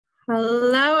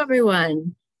Hello,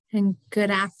 everyone, and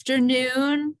good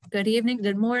afternoon, good evening,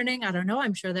 good morning. I don't know.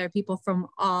 I'm sure there are people from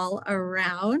all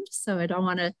around, so I don't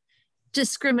want to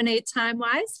discriminate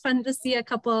time-wise. Fun to see a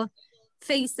couple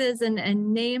faces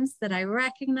and names that I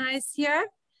recognize here.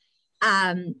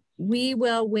 We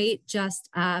will wait just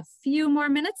a few more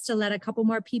minutes to let a couple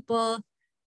more people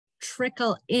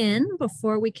trickle in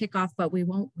before we kick off, but we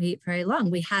won't wait very long.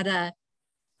 We had a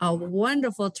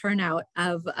wonderful turnout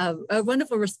of a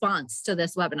wonderful response to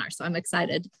this webinar. So I'm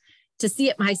excited to see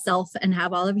it myself and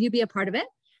have all of you be a part of it.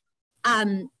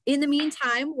 In the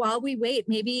meantime, while we wait,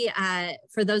 maybe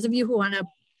for those of you who want to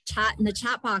chat in the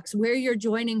chat box where you're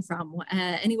joining from,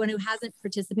 anyone who hasn't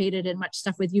participated in much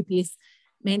stuff with UPeace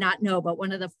may not know, but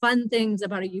one of the fun things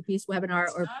about a UPeace webinar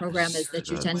or program is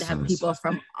that you tend to have people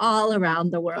from all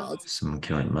around the world. So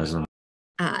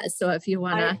if you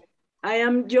want to... I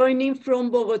am joining from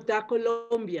Bogota,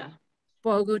 Colombia.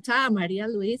 Bogota, Maria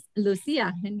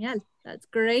Lucia, genial. That's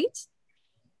great.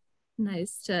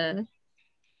 Nice to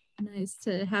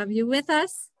have you with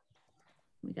us.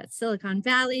 We got Silicon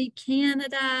Valley,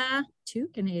 Canada, 2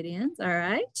 Canadians, all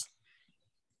right.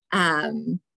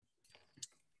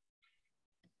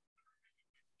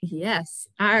 Yes,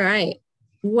 all right.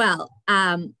 Well,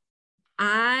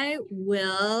 I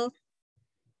will...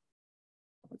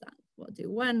 We'll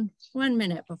do one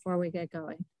minute before we get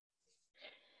going.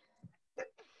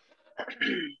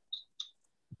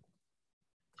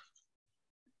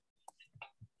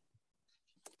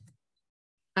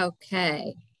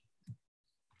 Okay,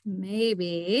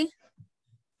 maybe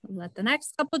let the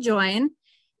next couple join.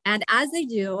 And as they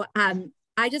do,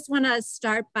 I just want to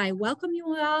start by welcoming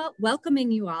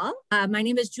you all. My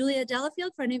name is Julia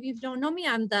Delafield. For any of you who don't know me,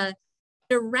 I'm the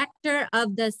Director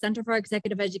of the Center for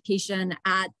Executive Education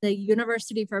at the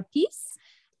University for Peace.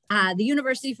 The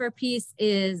University for Peace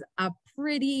is a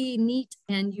pretty neat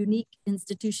and unique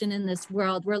institution in this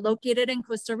world. We're located in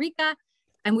Costa Rica,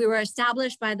 and we were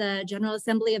established by the General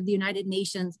Assembly of the United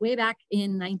Nations way back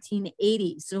in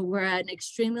 1980. So we're an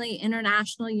extremely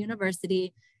international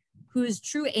university whose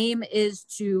true aim is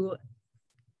to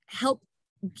help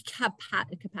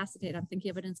capacitate, I'm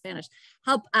thinking of it in Spanish,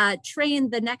 help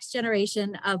train the next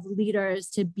generation of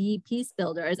leaders to be peace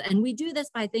builders. And we do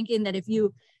this by thinking that if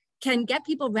you can get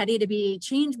people ready to be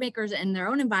change makers in their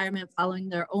own environment, following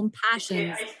their own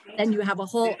passions, then you have a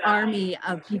whole army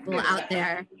of people out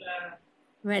there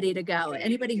ready to go.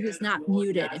 Anybody who's not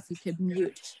muted, if you could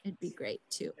mute, it'd be great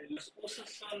too.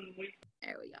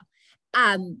 There we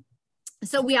go.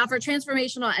 So we offer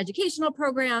transformational educational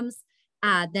programs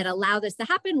that allow this to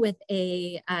happen with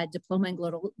a diploma in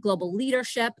global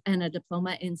leadership and a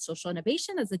diploma in social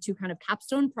innovation as the 2 kind of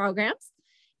capstone programs.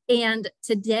 And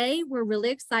today we're really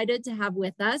excited to have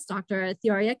with us Dr.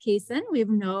 Theoria Kaysen.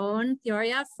 We've known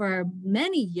Theoria for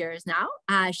many years now.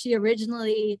 She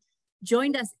originally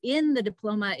joined us in the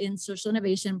diploma in social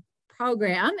innovation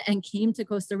program and came to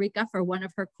Costa Rica for one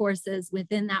of her courses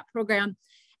within that program.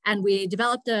 And we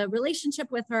developed a relationship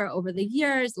with her over the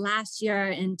years. Last year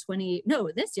in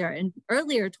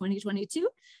earlier 2022,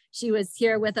 she was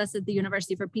here with us at the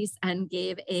University for Peace and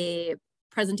gave a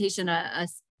presentation,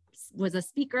 was a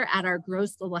speaker at our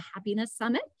Gross Global Happiness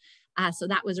Summit. So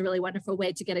that was a really wonderful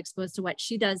way to get exposed to what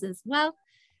she does as well.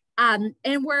 And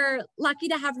we're lucky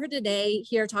to have her today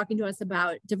here talking to us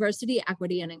about diversity,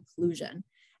 equity, and inclusion.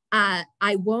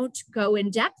 I won't go in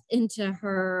depth into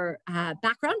her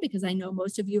background because I know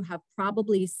most of you have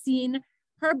probably seen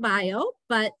her bio,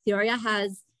 but Theoria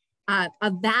has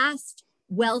a vast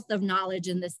wealth of knowledge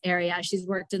in this area. She's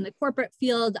worked in the corporate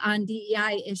field on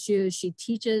DEI issues. She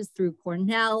teaches through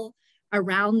Cornell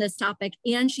around this topic,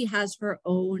 and she has her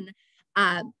own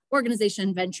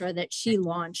organization venture that she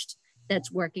launched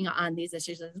that's working on these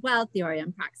issues as well, Theoria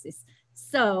in Praxis.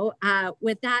 So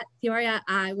with that, Theoria,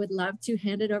 I would love to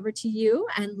hand it over to you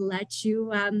and let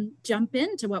you jump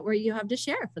into what you have to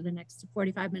share for the next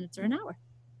 45 minutes or an hour.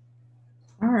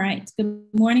 All right. Good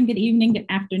morning, good evening, good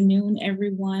afternoon,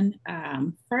 everyone.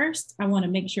 First, I want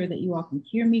to make sure that you all can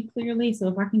hear me clearly. So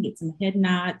if I can get some head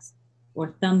nods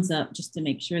or thumbs up just to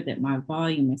make sure that my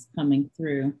volume is coming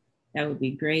through, that would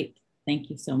be great. Thank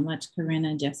you so much,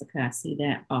 Corinna, Jessica. I see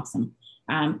that. Awesome.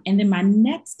 And then my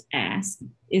next ask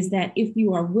is that if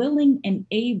you are willing and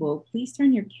able, please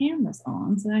turn your cameras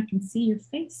on so I can see your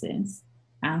faces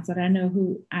so that I know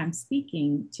who I'm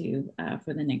speaking to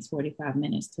for the next 45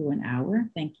 minutes to an hour.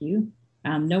 Thank you.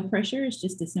 No pressure, it's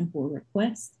just a simple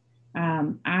request.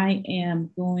 I am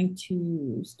going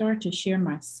to start to share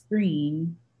my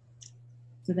screen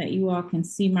so that you all can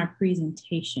see my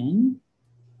presentation.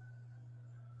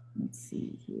 Let's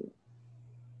see here.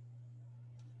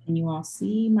 Can you all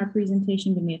see my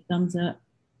presentation? Give me a thumbs up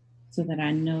so that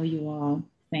I know you all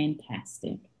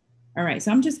fantastic. All right, so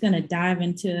I'm just gonna dive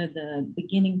into the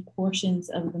beginning portions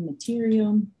of the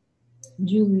material.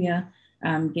 Julia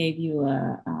gave you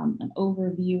an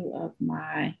overview of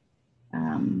my,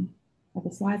 are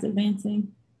the slides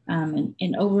advancing? An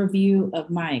overview of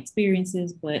my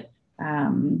experiences, but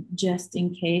just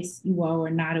in case you all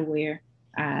are not aware,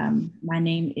 my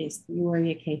name is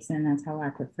Theoria Kaysen, that's how I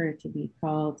prefer to be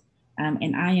called.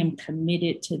 And I am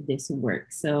committed to this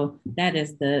work. So that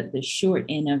is the short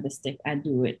end of the stick. I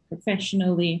do it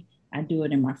professionally. I do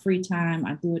it in my free time.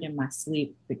 I do it in my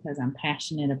sleep because I'm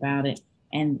passionate about it.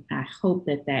 And I hope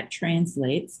that that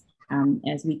translates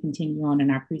as we continue on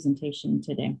in our presentation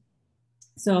today.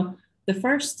 So the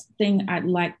first thing I'd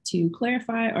like to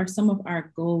clarify are some of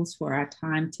our goals for our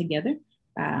time together.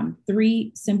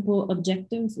 3 simple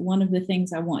objectives. One of the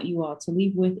things I want you all to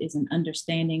leave with is an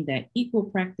understanding that equal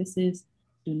practices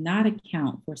do not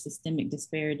account for systemic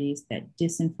disparities that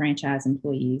disenfranchise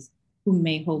employees who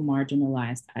may hold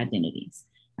marginalized identities.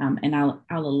 And I'll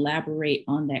elaborate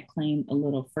on that claim a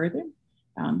little further.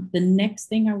 The next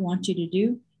thing I want you to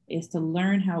do is to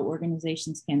learn how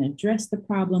organizations can address the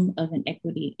problem of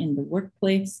inequity in the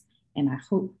workplace. And I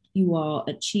hope you all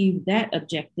achieve that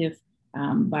objective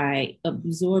by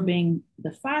absorbing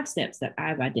the 5 steps that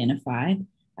I've identified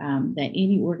that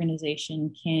any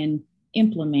organization can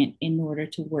implement in order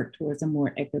to work towards a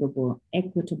more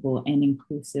equitable and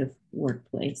inclusive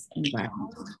workplace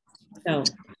environment. So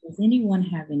does anyone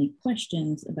have any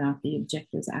questions about the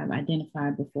objectives I've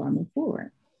identified before I move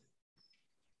forward?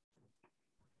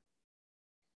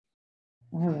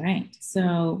 All right,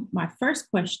 so my first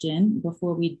question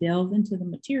before we delve into the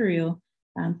material,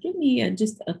 give me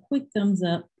just a quick thumbs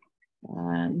up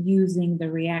using the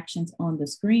reactions on the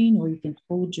screen, or you can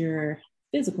hold your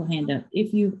physical hand up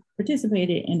if you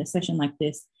participated in a session like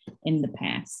this in the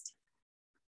past.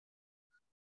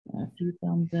 A few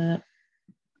thumbs up,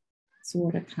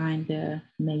 sort of, kind of,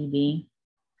 maybe.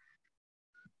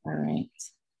 All right,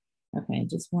 okay,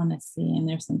 just want to see, and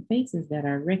there's some faces that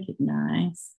I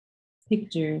recognize,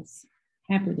 pictures,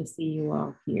 happy to see you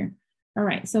all here. All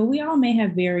right, so we all may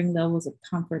have varying levels of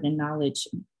comfort and knowledge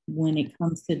when it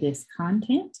comes to this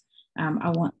content. I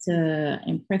want to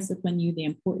impress upon you the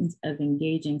importance of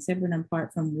engaging. Separate and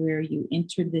apart from where you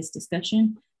entered this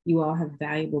discussion, you all have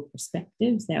valuable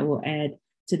perspectives that will add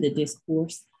to the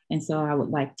discourse. And so I would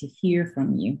like to hear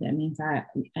from you. That means I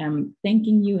am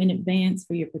thanking you in advance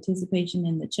for your participation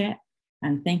in the chat.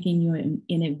 I'm thanking you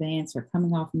in advance for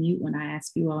coming off mute when I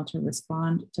ask you all to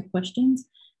respond to questions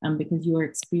because your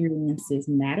experiences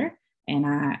matter. And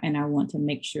I want to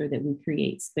make sure that we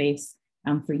create space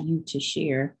for you to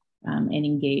share and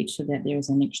engage so that there's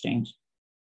an exchange.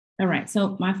 All right,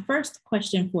 so my first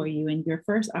question for you and your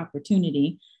first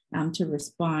opportunity to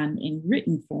respond in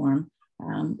written form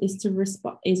is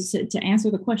to answer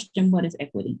the question, what is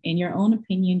equity? In your own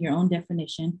opinion, your own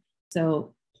definition.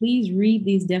 So please read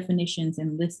these definitions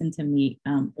and listen to me,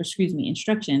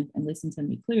 instructions and listen to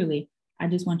me clearly. I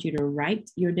just want you to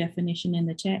write your definition in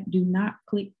the chat. Do not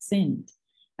click send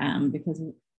because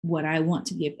what I want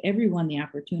to give everyone the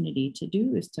opportunity to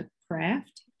do is to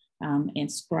craft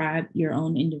and scribe your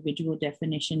own individual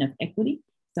definition of equity.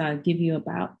 So I'll give you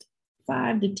about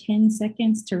 5 to 10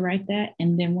 seconds to write that.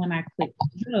 And then when I click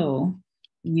go,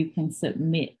 you can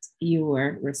submit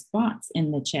your response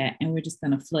in the chat, and we're just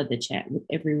going to flood the chat with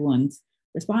everyone's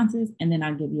responses, and then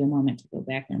I'll give you a moment to go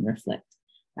back and reflect.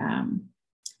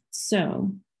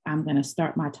 So I'm going to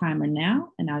start my timer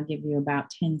now, and I'll give you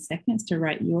about 10 seconds to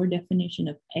write your definition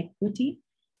of equity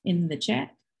in the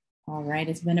chat. All right,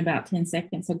 it's been about 10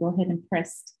 seconds, so go ahead and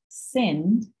press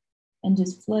send and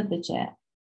just flood the chat.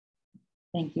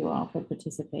 Thank you all for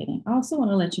participating. I also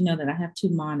want to let you know that I have 2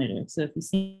 monitors. So if you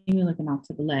see me looking off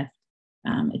to the left,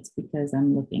 it's because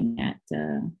I'm looking at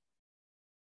the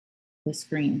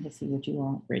screen to see what you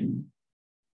all have written.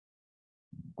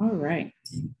 All right.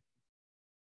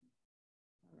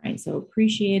 All right, so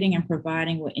appreciating and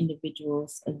providing what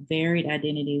individuals of varied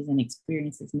identities and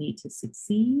experiences need to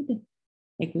succeed.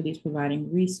 Equity is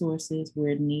providing resources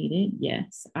where needed.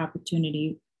 Yes,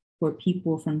 opportunity for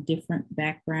people from different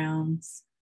backgrounds,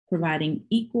 providing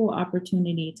equal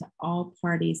opportunity to all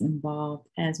parties involved,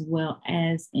 as well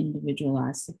as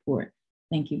individualized support.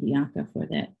 Thank you, Bianca, for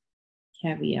that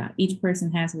caveat. Each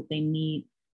person has what they need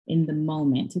in the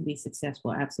moment to be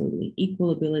successful, absolutely. Equal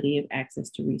ability of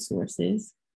access to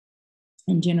resources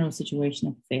and general situation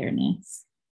of fairness.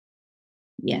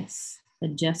 Yes,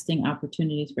 adjusting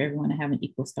opportunities for everyone to have an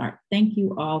equal start. Thank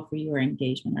you all for your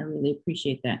engagement. I really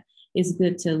appreciate that. It's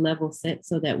good to level set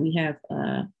so that we have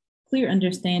clear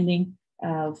understanding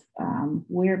of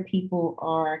where people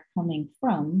are coming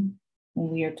from when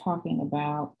we are talking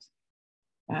about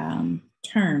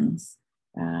terms.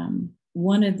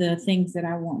 One of the things that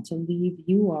I want to leave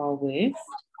you all with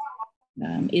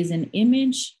is an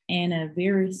image and a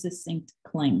very succinct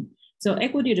claim. So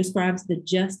equity describes the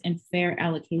just and fair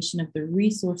allocation of the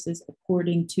resources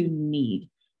according to need.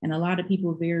 And a lot of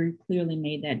people very clearly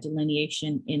made that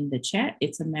delineation in the chat.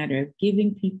 It's a matter of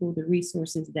giving people the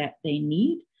resources that they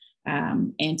need.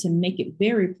 And to make it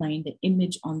very plain, the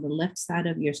image on the left side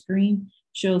of your screen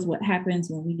shows what happens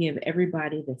when we give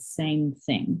everybody the same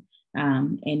thing.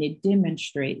 And it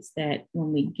demonstrates that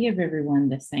when we give everyone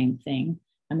the same thing,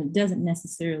 it doesn't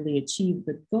necessarily achieve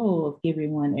the goal of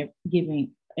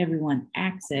giving everyone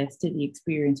access to the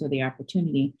experience or the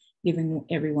opportunity, giving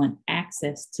everyone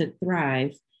access to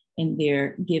thrive in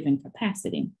their given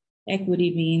capacity.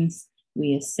 Equity means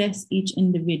we assess each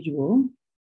individual,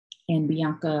 and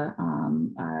Bianca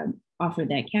offered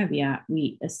that caveat.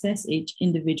 We assess each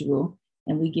individual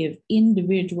and we give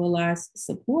individualized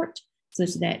support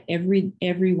such that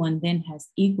everyone then has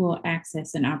equal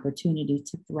access and opportunity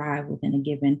to thrive within a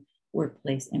given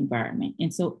workplace environment.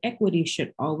 And so equity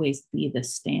should always be the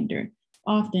standard.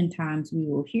 Oftentimes we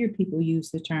will hear people use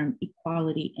the term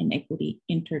equality and equity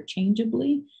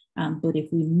interchangeably, but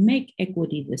if we make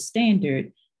equity the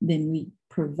standard, then we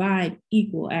provide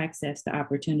equal access to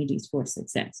opportunities for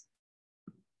success.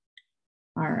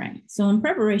 All right, so in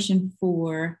preparation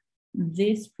for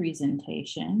this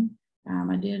presentation,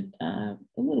 I did a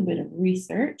little bit of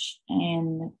research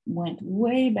and went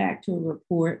way back to a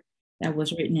report that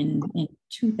was written in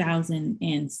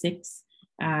 2006.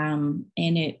 And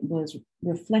it was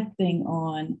reflecting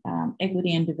on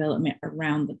equity and development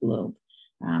around the globe.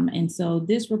 And so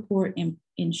this report,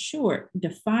 in short,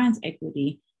 defines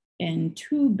equity in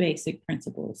two basic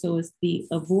principles. So it's the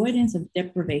avoidance of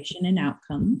deprivation and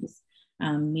outcomes,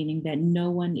 meaning that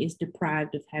no one is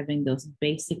deprived of having those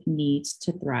basic needs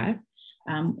to thrive.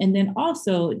 And then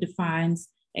also it defines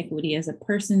equity as a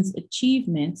person's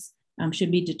achievements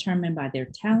should be determined by their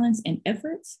talents and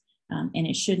efforts, and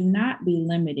it should not be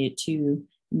limited to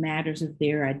matters of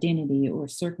their identity or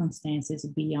circumstances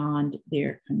beyond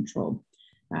their control.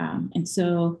 And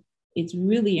so it's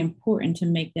really important to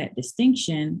make that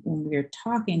distinction when we're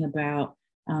talking about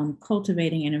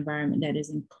cultivating an environment that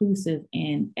is inclusive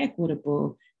and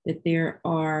equitable, that there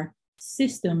are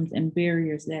systems and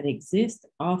barriers that exist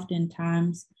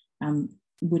oftentimes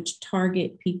which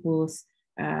target people's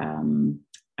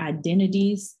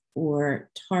identities or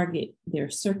target their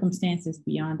circumstances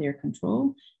beyond their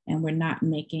control, and we're not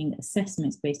making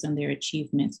assessments based on their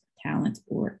achievements, talents,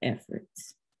 or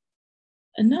efforts.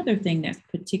 Another thing that's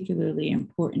particularly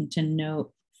important to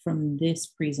note from this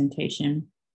presentation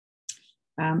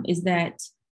is that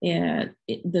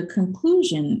the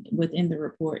conclusion within the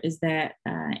report is that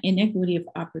inequity of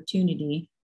opportunity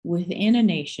within a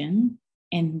nation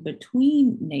and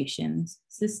between nations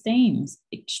sustains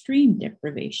extreme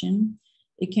deprivation.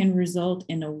 It can result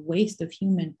in a waste of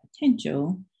human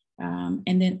potential,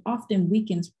 and then often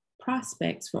weakens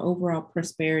prospects for overall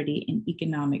prosperity and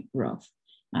economic growth.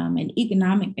 And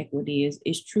economic equity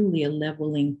is truly a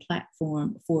leveling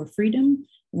platform for freedom.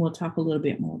 And we'll talk a little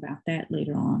bit more about that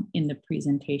later on in the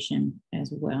presentation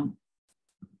as well.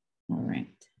 All right.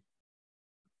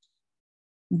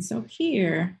 And so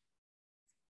here,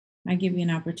 I give you an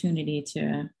opportunity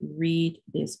to read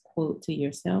this quote to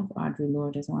yourself. Audre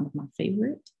Lorde is one of my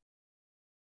favorites.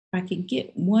 If I could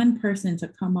get one person to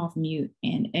come off mute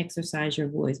and exercise your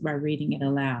voice by reading it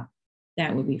aloud,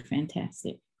 that would be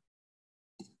fantastic.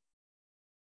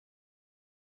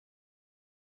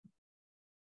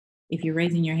 If you're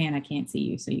raising your hand, I can't see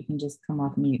you, so you can just come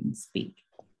off mute and speak.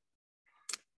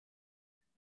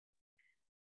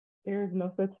 There is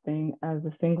no such thing as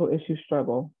a single issue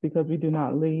struggle because we do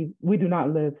not live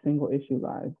single issue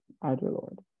lives. Audre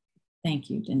Lorde. Thank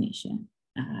you, Denisha.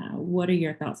 What are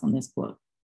your thoughts on this quote?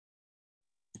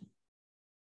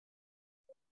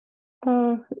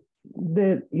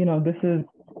 That, this is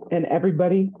an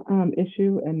everybody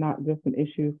issue and not just an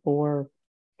issue for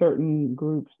certain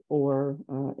groups or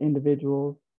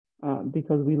individuals,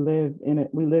 because we live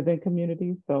in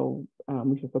communities, so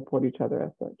we should support each other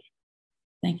as such.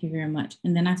 Thank you very much.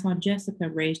 And then I saw Jessica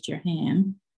raised your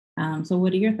hand. So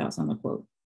what are your thoughts on the quote?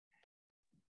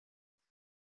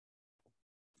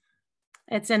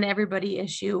 It's an everybody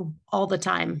issue all the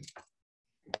time.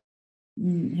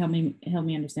 Help me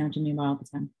understand what you mean by all the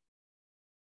time.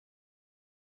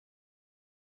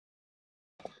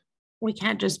 We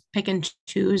can't just pick and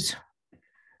choose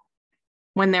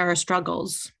when there are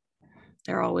struggles.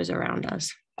 They're always around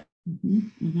us.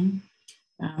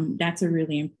 That's a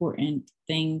really important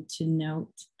thing to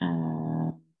note,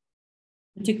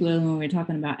 particularly when we're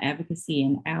talking about advocacy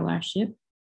and allyship,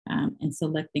 and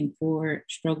selecting for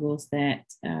struggles that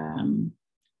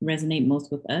resonate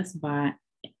most with us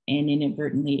and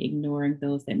inadvertently ignoring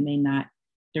those that may not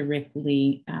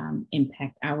directly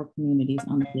impact our communities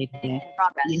on the day-to-day.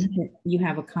 You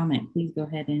have a comment, please go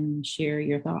ahead and share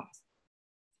your thoughts.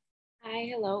 Hi,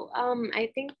 hello. I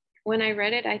think when I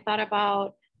read it, I thought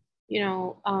about,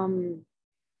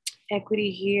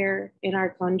 equity here in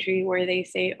our country where they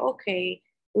say, okay,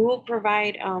 we will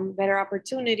provide better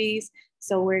opportunities.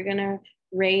 So we're gonna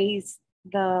raise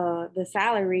the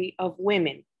salary of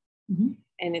women.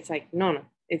 And it's like, no,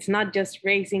 it's not just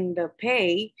raising the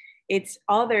pay, it's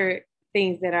other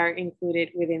things that are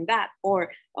included within that.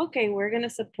 Or, okay, we're gonna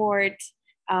support,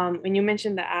 when you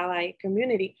mentioned the ally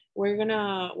community, we're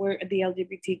the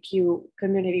LGBTQ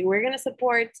community, we're gonna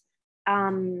support,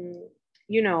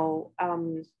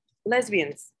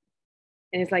 lesbians.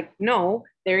 And it's like, no,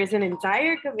 there is an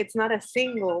entire, it's not a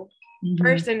single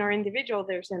person or individual,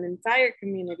 there's an entire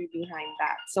community behind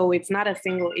that. So it's not a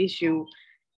single issue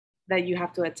that you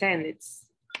have to attend, it's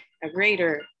a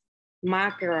greater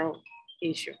macro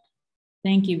issue.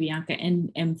 Thank you, Bianca.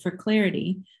 And for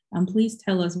clarity, please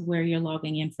tell us where you're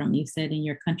logging in from. You said in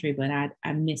your country, but I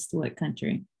missed what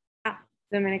country.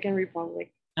 Dominican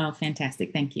Republic. Oh,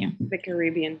 fantastic. Thank you. The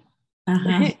Caribbean.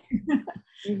 And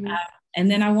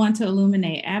then I want to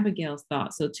illuminate Abigail's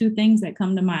thoughts. So 2 things that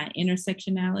come to mind: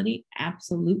 intersectionality,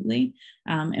 absolutely.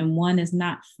 And one is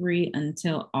not free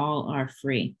until all are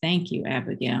free. Thank you,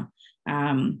 Abigail.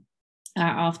 I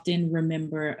often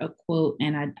remember a quote,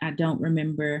 and I don't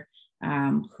remember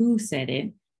who said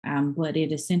it, but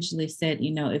it essentially said,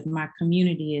 if my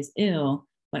community is ill,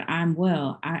 but I'm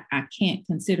well, I can't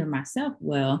consider myself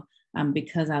well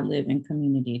because I live in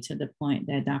community, to the point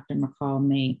that Dr. McCall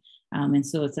made. And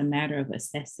so it's a matter of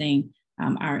assessing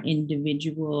our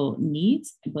individual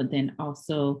needs, but then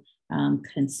also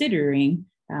considering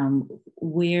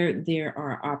where there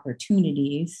are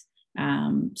opportunities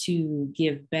to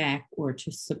give back or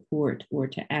to support or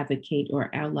to advocate or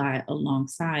ally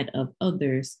alongside of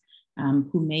others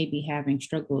who may be having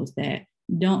struggles that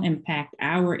don't impact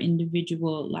our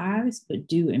individual lives, but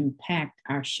do impact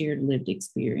our shared lived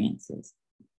experiences.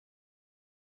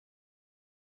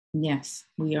 Yes,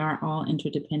 we are all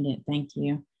interdependent. Thank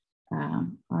you.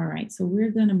 All right, so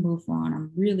we're going to move on.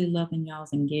 I'm really loving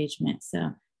y'all's engagement,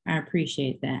 so I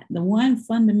appreciate that. The one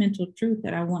fundamental truth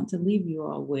that I want to leave you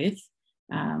all with,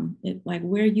 like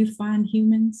where you find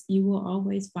humans, you will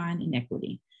always find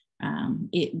inequity.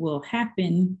 It will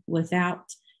happen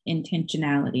without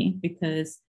intentionality,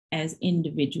 because as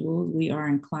individuals, we are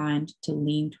inclined to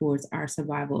lean towards our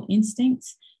survival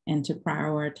instincts and to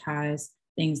prioritize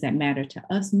things that matter to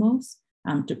us most,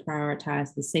 to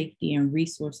prioritize the safety and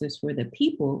resources for the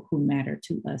people who matter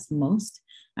to us most.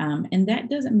 And that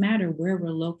doesn't matter where we're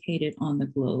located on the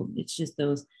globe. It's just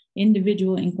those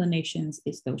individual inclinations,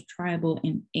 it's those tribal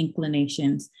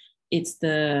inclinations, it's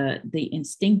the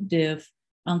instinctive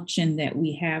unction that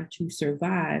we have to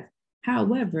survive.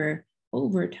 However,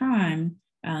 over time,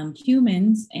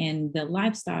 humans and the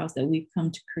lifestyles that we've come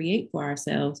to create for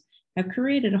ourselves have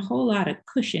created a whole lot of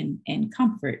cushion and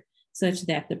comfort, such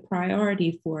that the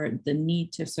priority for the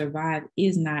need to survive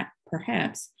is not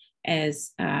perhaps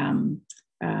as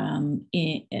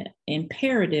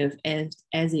imperative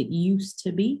as it used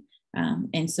to be.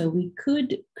 And so we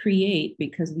could create,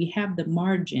 because we have the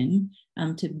margin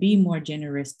to be more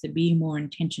generous, to be more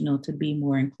intentional, to be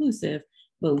more inclusive,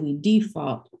 but we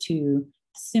default to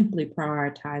simply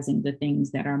prioritizing the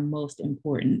things that are most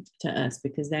important to us,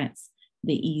 because that's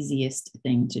the easiest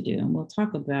thing to do. And we'll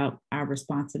talk about our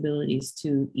responsibilities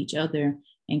to each other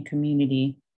and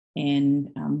community and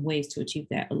ways to achieve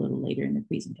that a little later in the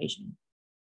presentation.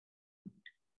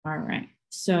 All right,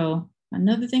 so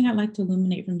another thing I'd like to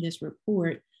illuminate from this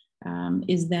report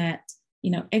is that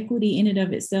equity in and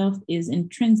of itself is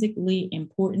intrinsically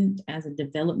important as a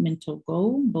developmental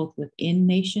goal, both within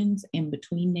nations and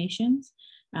between nations.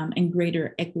 And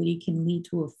greater equity can lead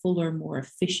to a fuller, more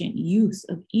efficient use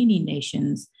of any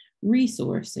nation's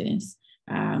resources.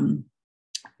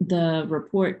 The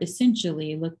report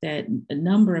essentially looked at a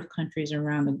number of countries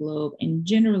around the globe, and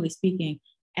generally speaking,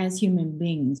 as human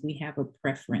beings, we have a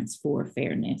preference for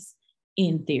fairness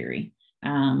in theory.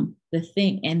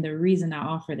 The reason I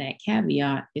offer that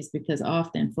caveat is because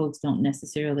often folks don't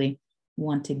necessarily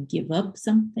want to give up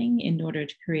something in order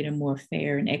to create a more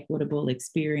fair and equitable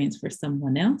experience for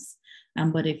someone else.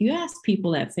 But if you ask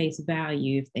people at face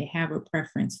value if they have a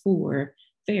preference for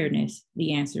fairness,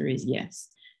 the answer is yes.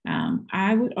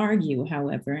 I would argue,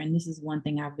 however, and this is one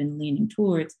thing I've been leaning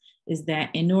towards, is that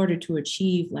in order to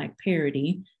achieve like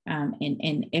parity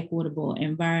and equitable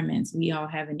environments, we all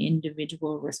have an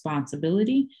individual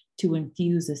responsibility to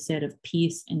infuse a set of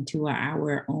peace into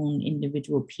our own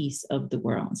individual piece of the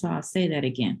world. So I'll say that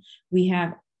again. We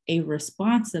have a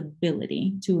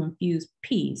responsibility to infuse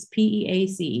peace,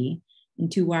 P-E-A-C-E,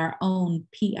 into our own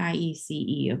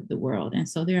PIECE of the world. And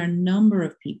so there are a number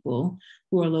of people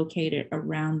who are located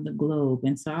around the globe.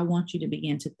 And so I want you to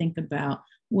begin to think about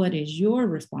what is your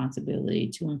responsibility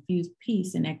to infuse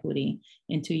peace and equity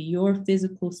into your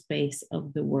physical space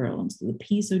of the world, so the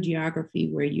piece of geography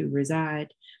where you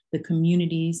reside, the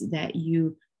communities that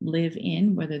you live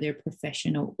in, whether they're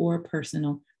professional or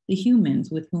personal, the humans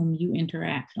with whom you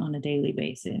interact on a daily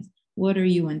basis. What are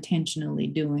you intentionally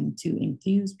doing to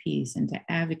infuse peace and to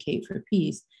advocate for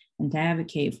peace and to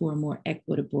advocate for a more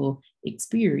equitable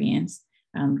experience,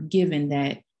 given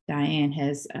that Diane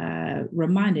has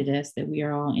reminded us that we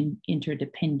are all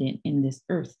interdependent in this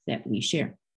earth that we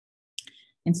share.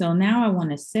 And so now I want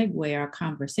to segue our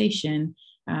conversation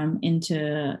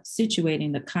into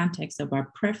situating the context of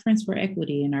our preference for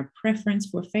equity and our preference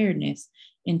for fairness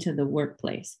into the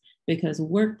workplace, because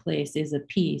workplace is a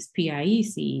piece,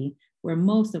 PIEC, where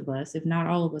most of us, if not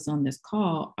all of us on this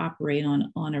call, operate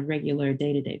on a regular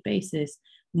day-to-day basis,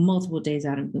 multiple days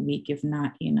out of the week, if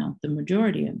not, the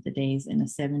majority of the days in a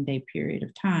 7-day period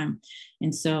of time.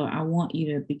 And so I want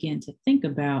you to begin to think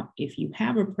about, if you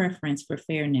have a preference for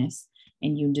fairness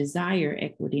and you desire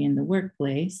equity in the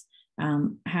workplace,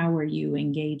 how are you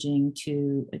engaging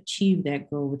to achieve that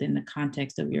goal within the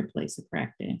context of your place of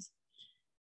practice?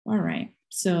 All right,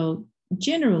 so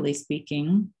generally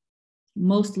speaking,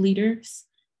 most leaders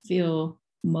feel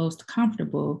most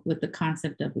comfortable with the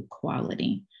concept of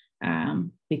equality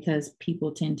because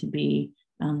people tend to be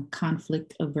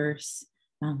conflict averse.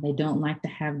 They don't like to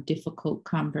have difficult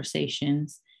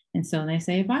conversations. And so they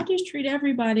say, if I just treat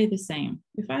everybody the same,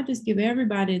 if I just give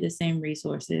everybody the same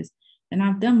resources, then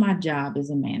I've done my job as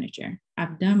a manager.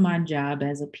 I've done my job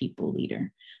as a people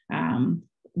leader.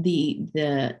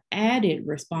 The added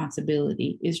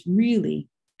responsibility is really,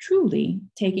 truly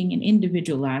taking an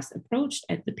individualized approach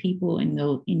at the people in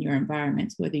your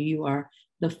environments, whether you are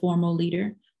the formal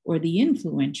leader or the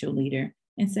influential leader,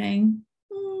 and saying,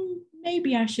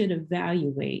 maybe I should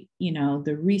evaluate,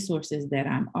 the resources that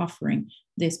I'm offering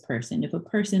this person. If a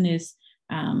person is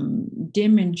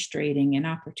demonstrating an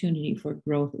opportunity for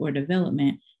growth or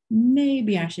development,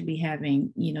 maybe I should be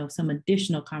having, some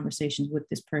additional conversations with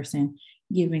this person,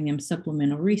 giving them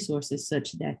supplemental resources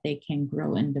such that they can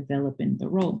grow and develop in the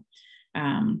role.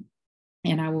 And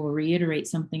I will reiterate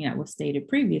something that was stated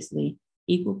previously: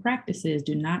 equal practices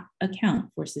do not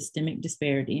account for systemic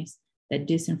disparities that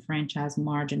disenfranchise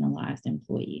marginalized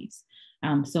employees.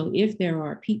 So if there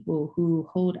are people who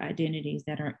hold identities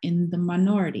that are in the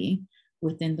minority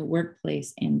within the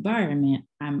workplace environment,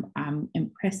 I'm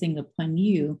impressing upon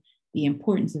you the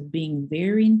importance of being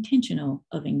very intentional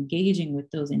of engaging with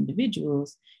those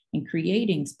individuals and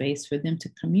creating space for them to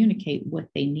communicate what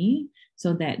they need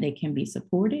so that they can be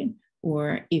supported.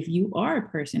 Or if you are a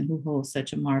person who holds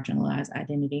such a marginalized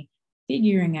identity,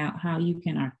 figuring out how you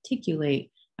can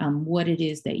articulate what it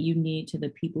is that you need to the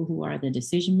people who are the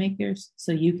decision makers,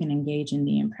 so you can engage in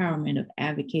the empowerment of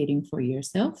advocating for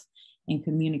yourself and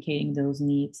communicating those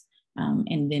needs,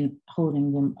 and then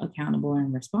holding them accountable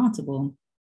and responsible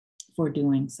for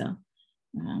doing so.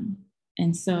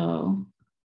 And so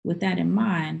with that in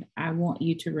mind, I want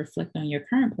you to reflect on your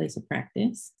current place of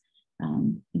practice,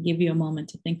 give you a moment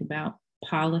to think about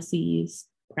policies,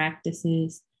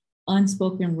 practices,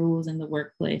 unspoken rules in the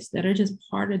workplace that are just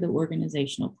part of the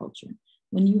organizational culture.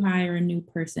 When you hire a new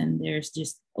person, there's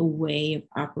just a way of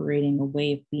operating, a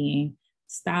way of being,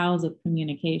 styles of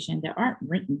communication that aren't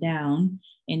written down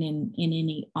in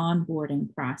any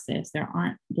onboarding process.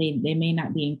 They may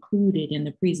not be included in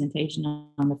the presentation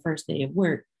on the first day of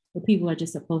work, but people are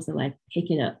just supposed to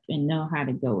pick it up and know how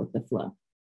to go with the flow.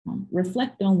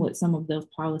 Reflect on what some of those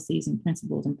policies and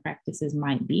principles and practices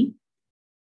might be.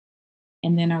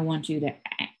 And then I want you to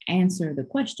answer the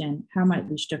question, how might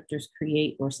these structures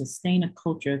create or sustain a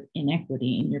culture of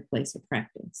inequity in your place of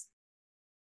practice?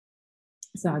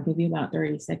 So I'll give you about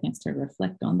 30 seconds to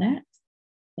reflect on that.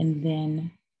 And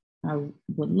then I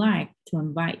would like to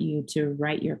invite you to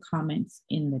write your comments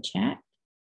in the chat,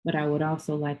 but I would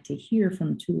also like to hear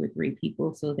from 2 or 3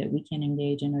 people so that we can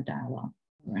engage in a dialogue.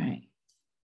 All right.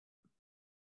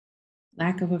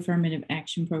 Lack of affirmative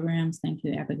action programs. Thank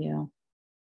you, Abigail.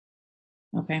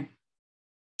 Okay.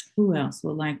 Who else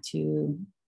would like to?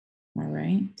 All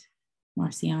right.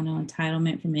 Marciano,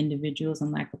 entitlement from individuals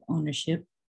and lack of ownership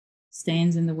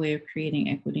stands in the way of creating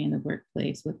equity in the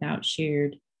workplace. Without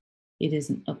shared, it is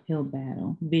an uphill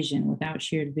battle. Vision, without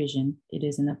shared vision, it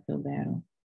is an uphill battle.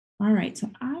 All right, so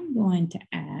I'm going to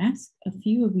ask a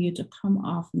few of you to come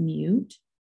off mute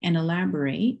and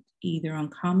elaborate either on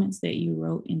comments that you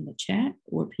wrote in the chat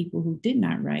or people who did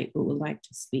not write but would like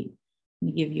to speak. Let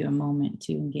me give you a moment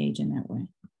to engage in that way.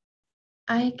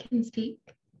 I can speak.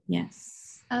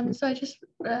 Yes. So I just,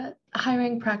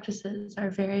 hiring practices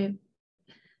are very,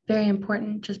 very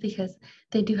important just because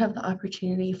they do have the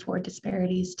opportunity for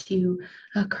disparities to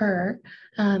occur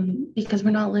because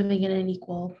we're not living in an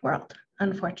equal world,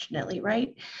 unfortunately,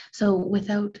 right? So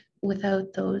without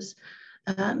those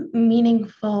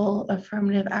meaningful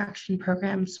affirmative action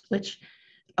programs, which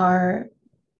are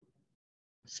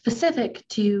specific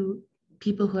to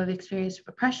people who have experienced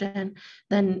repression,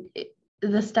 then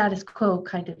the status quo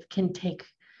kind of can take,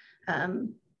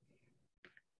 can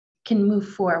move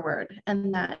forward,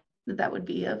 and that would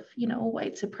be of, you know,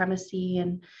 white supremacy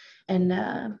and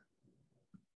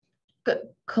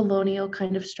colonial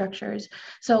kind of structures.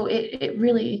 So it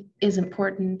really is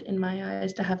important in my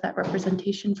eyes to have that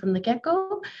representation from the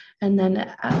get-go, and then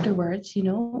afterwards, you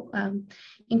know,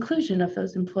 inclusion of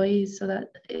those employees so that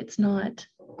it's not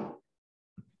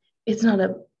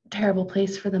a terrible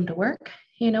place for them to work,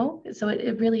 you know. So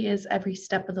it really is every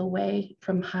step of the way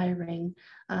from hiring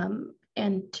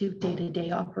and to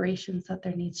day-to-day operations that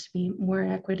there needs to be more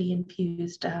equity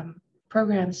infused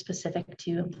programs specific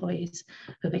to employees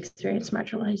who've experienced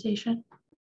marginalization.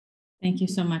 Thank you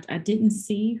so much. I didn't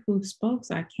see who spoke,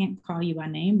 so I can't call you by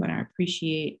name, but I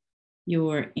appreciate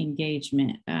your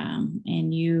engagement.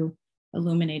 And you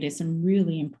illuminated some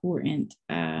really important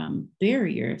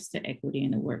barriers to equity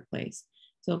in the workplace.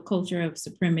 So culture of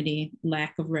supremacy,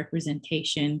 lack of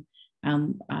representation,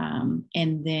 and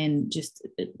then just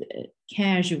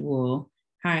casual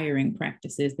hiring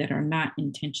practices that are not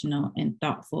intentional and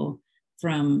thoughtful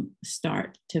from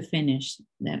start to finish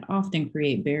that often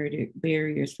create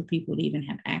barriers for people to even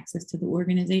have access to the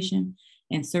organization,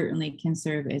 and certainly can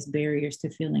serve as barriers to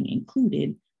feeling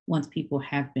included once people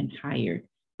have been hired.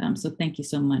 So thank you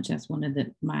so much. That's one of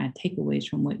my takeaways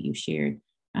from what you shared.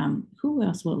 Who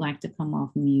else would like to come off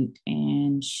mute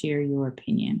and share your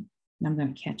opinion? And I'm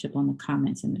going to catch up on the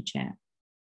comments in the chat.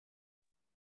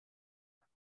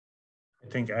 I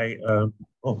think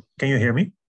oh, can you hear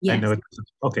me? Yes. I never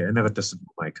tested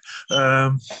the mic.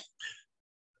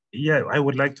 Yeah, I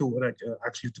would like to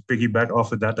actually to piggyback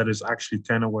off of that. That is actually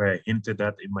kind of where I hinted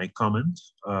at in my comment.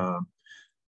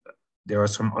 There are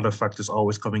some other factors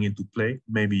always coming into play.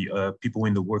 Maybe people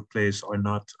in the workplace are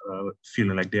not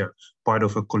feeling like they're part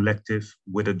of a collective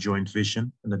with a joint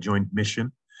vision and a joint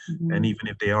mission. Mm-hmm. And even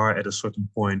if they are at a certain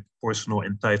point, personal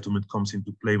entitlement comes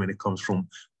into play when it comes from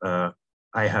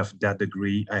I have that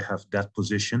degree, I have that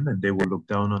position, and they will look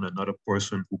down on another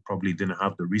person who probably didn't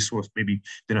have the resource, maybe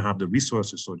didn't have the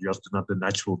resources or just not the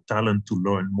natural talent to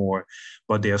learn more,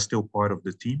 but they are still part of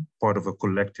the team, part of a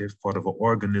collective, part of an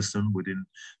organism within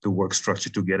the work structure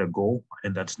to get a goal.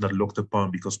 And that's not looked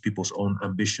upon because people's own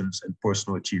ambitions and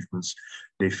personal achievements,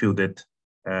 they feel that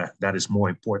that is more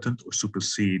important or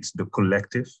supersedes the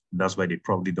collective. That's why they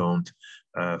probably don't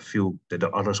feel that the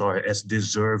others are as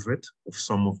deserving of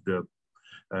some of the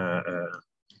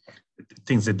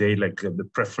things that they like, the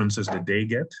preferences that they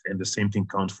get. And the same thing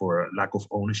counts for lack of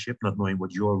ownership, not knowing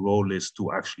what your role is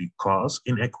to actually cause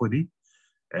inequity,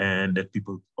 and that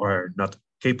people are not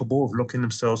capable of looking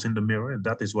themselves in the mirror. And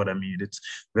that is what I mean. It's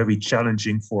very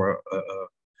challenging for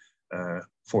a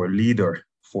leader,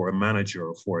 for a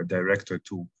manager, for a director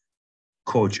to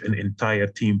coach an entire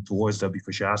team towards that,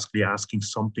 because you're actually asking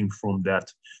something from that,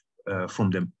 from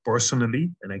them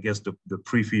personally. And I guess the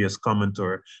previous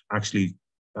commenter actually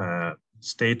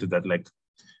stated that like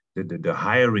the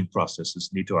hiring processes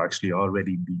need to actually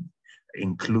already be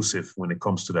inclusive when it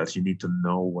comes to that. You need to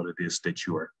know what it is that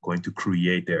you are going to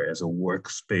create there as a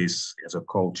workspace, as a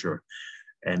culture,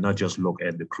 and not just look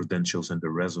at the credentials and the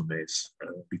resumes,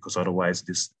 because otherwise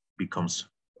this becomes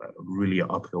really an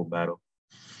uphill battle.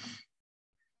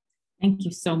 Thank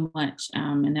you so much.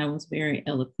 And that was very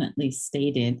eloquently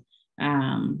stated,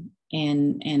 and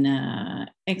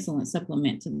excellent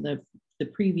supplement to the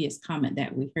previous comment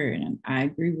that we heard. And I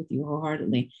agree with you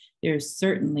wholeheartedly. There's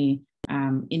certainly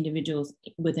individuals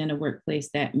within a workplace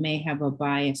that may have a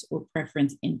bias or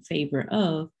preference in favor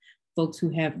of folks who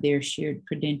have their shared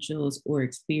credentials or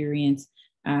experience.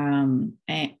 And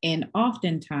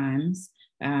oftentimes,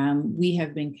 we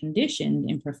have been conditioned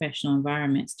in professional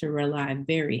environments to rely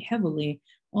very heavily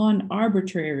on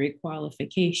arbitrary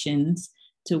qualifications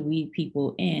to weed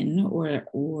people in,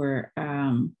 or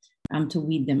to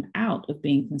weed them out of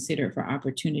being considered for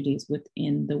opportunities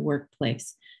within the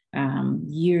workplace.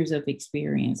 Years of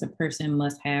experience. A person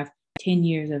must have 10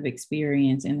 years of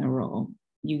experience in the role.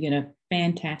 You get a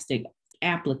fantastic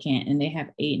applicant and they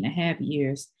have 8.5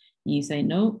 years. And you say,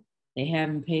 nope, they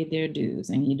haven't paid their dues,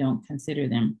 and you don't consider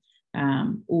them.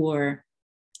 Or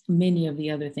many of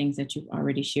the other things that you've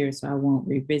already shared, so I won't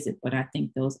revisit, but I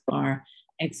think those are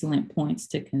excellent points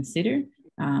to consider,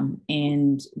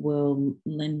 and will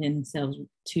lend themselves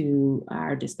to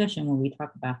our discussion when we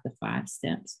talk about the 5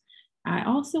 steps. I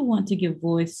also want to give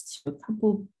voice to a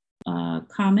couple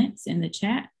comments in the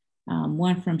chat.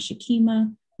 One from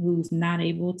Shakima, who's not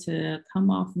able to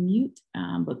come off mute,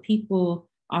 but people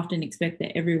often expect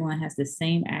that everyone has the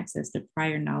same access to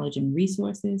prior knowledge and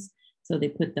resources. So they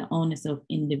put the onus of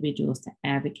individuals to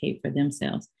advocate for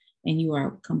themselves. And you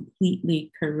are completely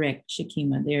correct,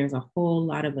 Shakima. There's a whole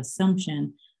lot of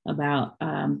assumption about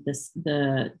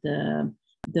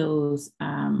those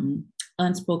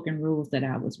unspoken rules that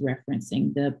I was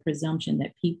referencing, the presumption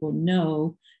that people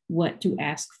know what to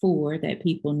ask for, that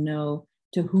people know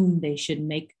to whom they should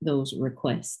make those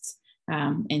requests.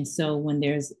 And so when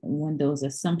those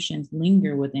assumptions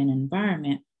linger within an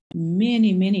environment,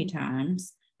 many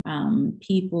times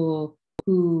people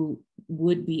who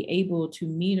would be able to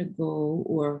meet a goal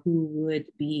or who would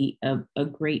be a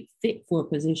great fit for a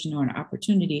position or an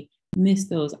opportunity miss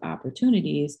those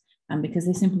opportunities because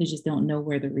they simply just don't know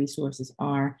where the resources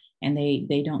are, and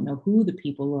they don't know who the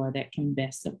people are that can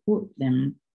best support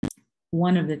them.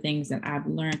 One of the things that I've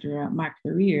learned throughout my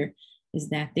career is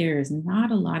that there is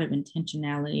not a lot of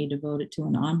intentionality devoted to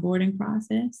an onboarding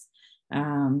process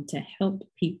to help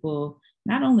people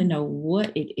not only know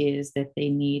what it is that they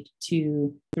need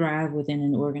to thrive within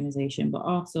an organization, but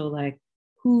also like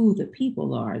who the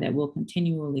people are that will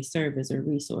continually serve as a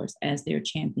resource, as their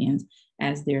champions,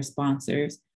 as their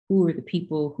sponsors, who are the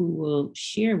people who will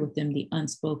share with them the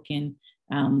unspoken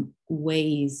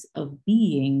ways of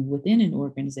being within an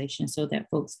organization so that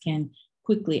folks can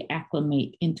quickly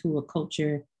acclimate into a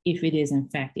culture if it is in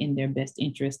fact in their best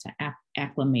interest to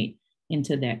acclimate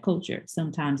into that culture.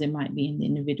 Sometimes it might be in the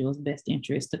individual's best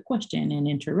interest to question and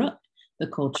interrupt the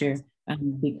culture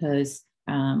because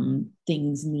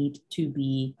things need to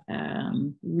be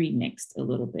remixed a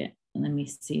little bit. And let me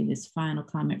see this final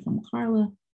comment from Carla.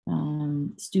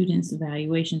 Students'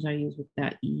 evaluations are used with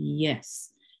that.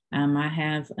 Yes. I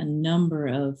have a number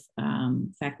of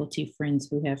faculty friends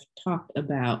who have talked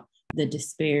about the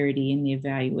disparity in the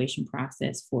evaluation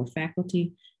process for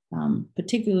faculty,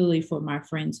 particularly for my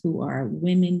friends who are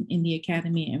women in the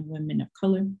academy and women of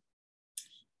color.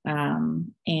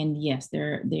 And yes,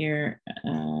 there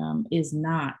is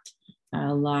not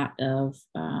a lot of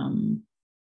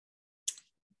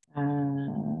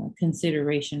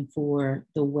consideration for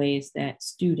the ways that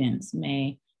students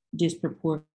may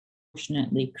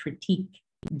disproportionately critique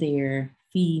their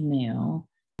female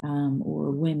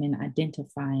or women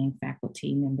identifying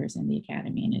faculty members in the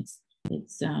academy.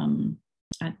 And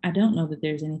I don't know that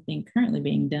there's anything currently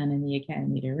being done in the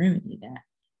academy to remedy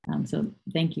that. So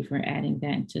thank you for adding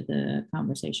that to the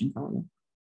conversation, Carla.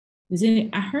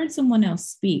 I heard someone else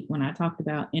speak when I talked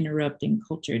about interrupting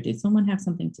culture. Did someone have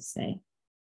something to say?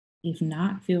 If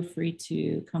not, feel free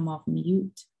to come off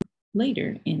mute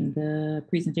later in the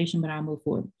presentation, but I'll move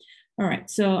forward. All right,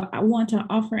 so I want to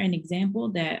offer an example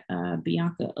that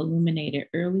Bianca illuminated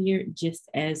earlier, just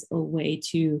as a way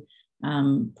to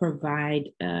provide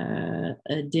a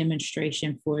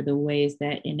demonstration for the ways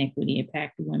that inequity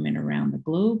impacts women around the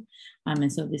globe.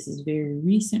 And so this is very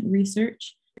recent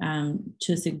research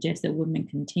to suggest that women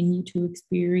continue to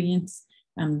experience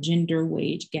gender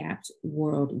wage gaps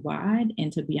worldwide.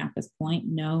 And to Bianca's point,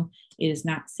 no, it is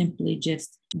not simply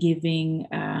just giving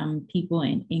people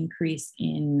an increase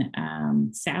in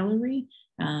salary.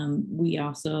 We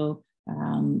also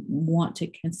want to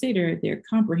consider their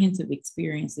comprehensive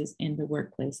experiences in the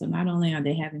workplace. So not only are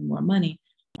they having more money,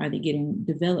 are they getting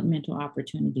developmental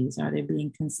opportunities? Are they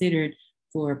being considered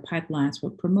for pipelines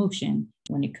for promotion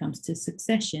when it comes to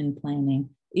succession planning?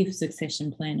 If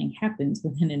succession planning happens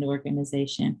within an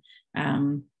organization,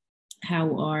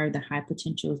 how are the high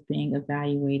potentials being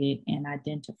evaluated and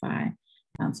identified?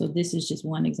 So this is just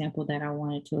one example that I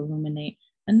wanted to illuminate.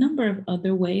 A number of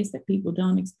other ways that people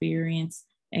don't experience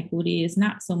equity is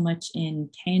not so much in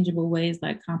tangible ways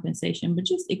like compensation, but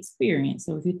just experience.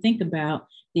 So if you think about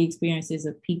the experiences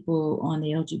of people on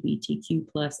the LGBTQ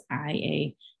plus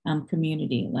IA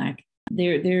community, like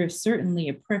there is certainly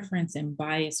a preference and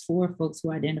bias for folks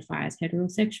who identify as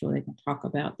heterosexual. They can talk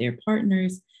about their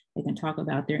partners, they can talk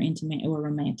about their intimate or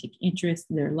romantic interests,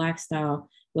 their lifestyle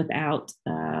without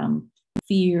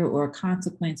fear or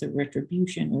consequence of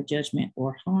retribution or judgment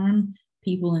or harm,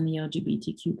 people in the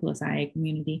LGBTQ+IA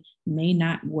community may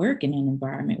not work in an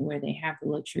environment where they have the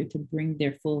luxury to bring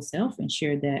their full self and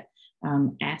share that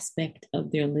aspect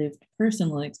of their lived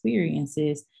personal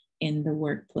experiences in the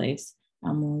workplace.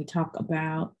 When we talk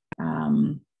about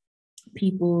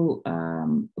people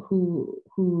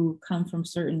who come from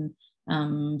certain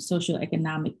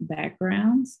socioeconomic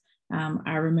backgrounds,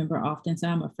 I remember often, so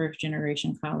I'm a first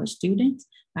generation college student,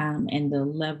 and the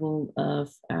level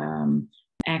of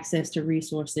access to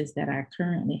resources that I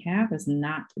currently have is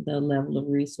not the level of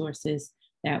resources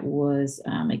that was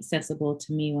accessible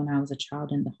to me when I was a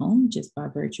child in the home, just by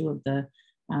virtue of the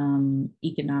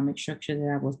economic structure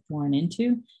that I was born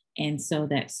into. And so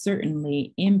that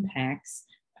certainly impacts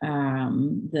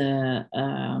the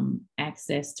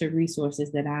access to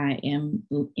resources that I am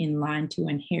in line to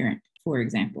inherit, for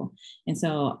example. And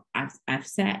so I've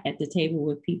sat at the table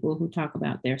with people who talk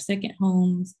about their second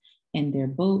homes and their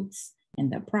boats and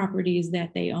the properties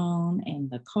that they own and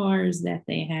the cars that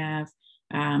they have.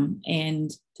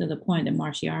 And to the point that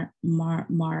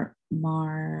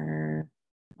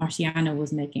Marciana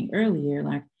was making earlier,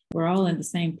 like we're all in the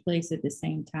same place at the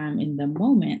same time in the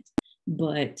moment,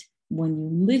 but when you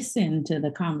listen to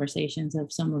the conversations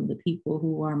of some of the people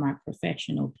who are my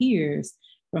professional peers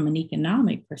from an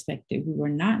economic perspective, who are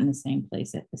not in the same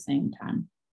place at the same time.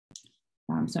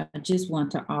 So I just want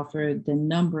to offer the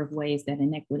number of ways that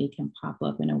inequity can pop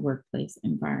up in a workplace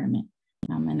environment.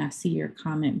 And I see your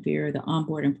comment, Vera, the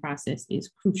onboarding process is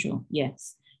crucial.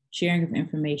 Yes, sharing of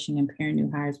information and pairing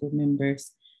new hires with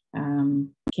members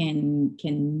can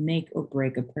make or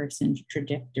break a person's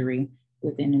trajectory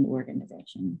within an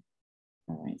organization.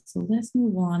 All right, so let's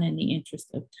move on in the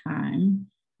interest of time.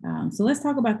 So let's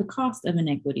talk about the cost of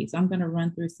inequity. So I'm going to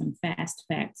run through some fast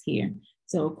facts here.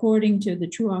 So according to the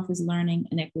True Office Learning,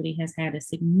 inequity has had a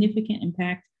significant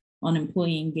impact on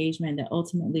employee engagement that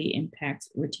ultimately impacts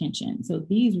retention. So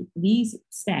these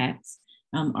stats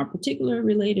are particularly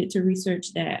related to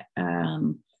research that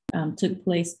took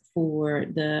place for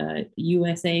the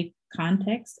USA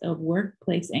context of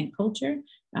workplace and culture,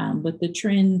 but the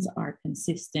trends are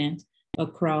consistent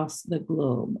across the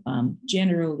globe.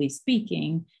 Generally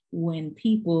speaking, when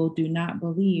people do not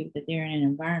believe that they're in an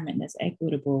environment that's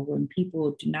equitable, when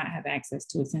people do not have access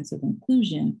to a sense of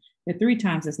inclusion, they're 3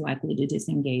 times as likely to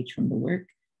disengage from the work,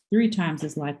 3 times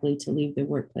as likely to leave the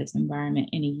workplace environment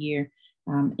in a year,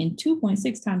 and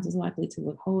 2.6 times as likely to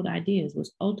withhold ideas, which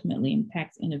ultimately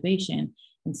impacts innovation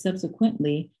and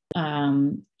subsequently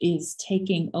is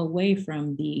taking away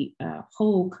from the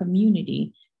whole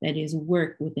community that is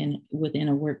work within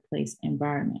a workplace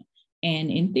environment. And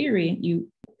in theory,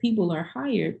 people are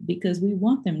hired because we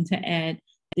want them to add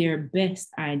their best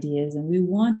ideas and we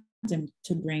want them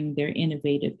to bring their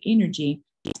innovative energy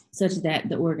such that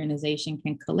the organization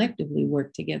can collectively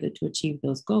work together to achieve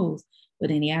those goals.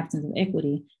 But in the absence of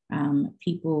equity,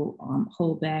 people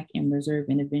hold back and reserve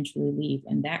and eventually leave.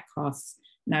 And that costs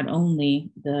not only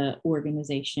the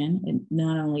organization, and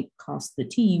not only costs the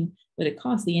team, but it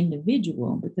costs the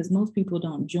individual, because most people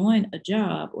don't join a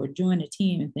job or join a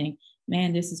team and think,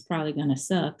 man, this is probably going to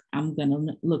suck. I'm going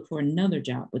to look for another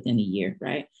job within a year,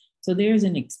 right? So there's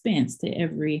an expense to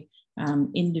every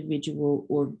individual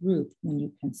or group when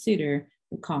you consider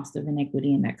the cost of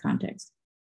inequity in that context.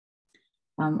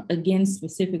 Again,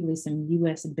 specifically some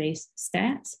US-based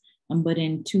stats, but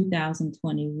in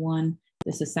 2021,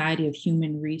 the Society of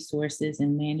Human Resources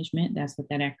and Management, that's what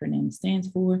that acronym stands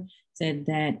for, said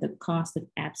that the cost of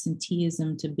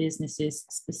absenteeism to businesses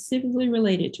specifically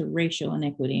related to racial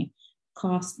inequity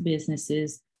cost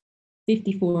businesses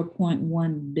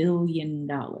 $54.1 billion.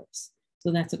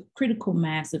 So that's a critical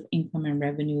mass of income and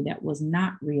revenue that was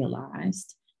not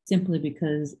realized simply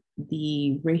because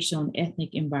the racial and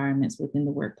ethnic environments within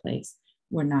the workplace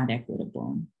were not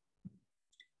equitable.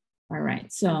 All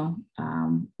right, so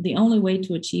the only way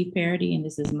to achieve parity, and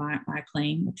this is my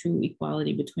claim, a true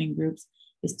equality between groups,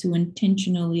 is to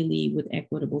intentionally lead with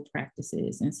equitable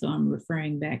practices. And so I'm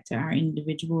referring back to our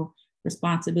individual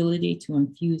responsibility to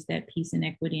infuse that peace and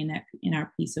equity in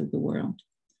our piece of the world.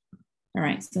 All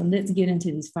right, so let's get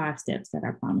into these 5 steps that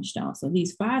I promised y'all. So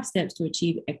these 5 steps to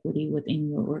achieve equity within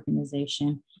your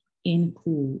organization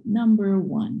include, number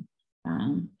 1,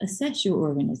 assess your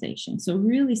organization. So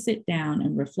really sit down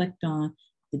and reflect on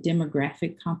the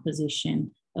demographic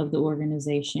composition of the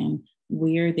organization,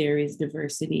 where there is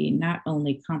diversity, not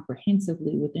only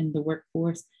comprehensively within the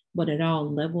workforce, but at all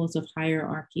levels of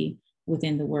hierarchy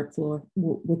within the workforce,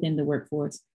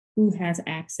 who has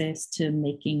access to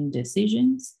making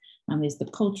decisions. Is the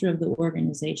culture of the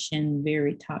organization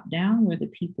very top down, where the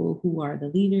people who are the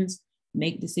leaders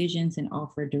make decisions and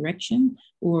offer direction?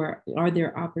 Or are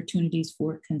there opportunities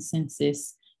for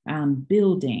consensus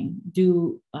building?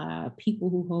 Do people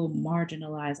who hold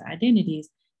marginalized identities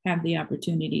have the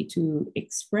opportunity to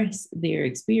express their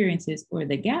experiences or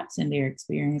the gaps in their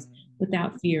experience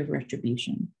without fear of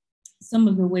retribution? Some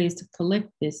of the ways to collect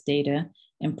this data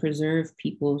and preserve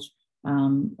people's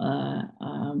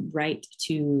right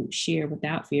to share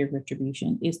without fear of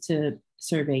retribution is to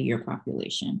survey your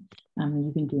population.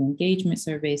 You can do engagement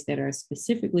surveys that are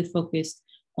specifically focused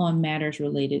on matters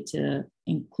related to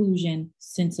inclusion,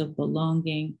 sense of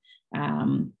belonging.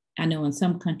 I know in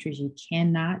some countries you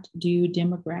cannot do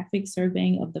demographic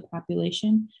surveying of the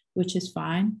population, which is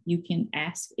fine. You can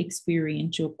ask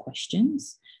experiential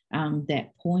questions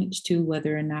that point to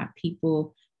whether or not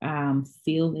people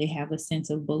feel they have a sense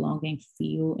of belonging,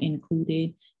 feel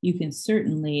included. You can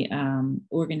certainly,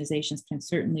 organizations can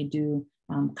certainly do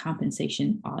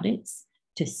compensation audits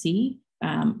to see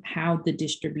how the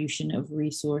distribution of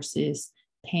resources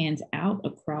pans out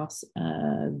across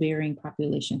varying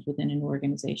populations within an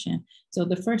organization. So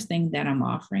the first thing that I'm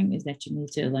offering is that you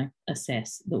need to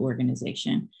assess the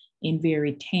organization in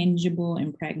very tangible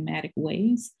and pragmatic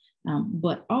ways,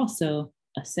 but also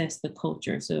assess the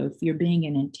culture. So if you're being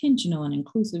an intentional and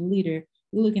inclusive leader,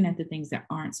 you're looking at the things that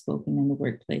aren't spoken in the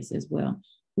workplace as well.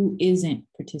 Who isn't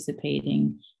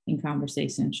participating in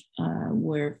conversations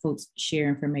where folks share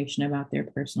information about their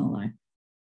personal life?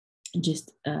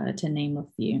 Just to name a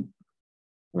few.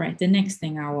 Right, the next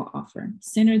thing I will offer,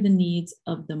 center the needs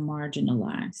of the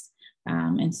marginalized.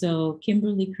 And so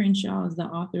Kimberly Crenshaw is the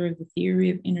author of The Theory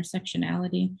of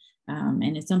Intersectionality.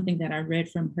 And it's something that I read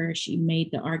from her. She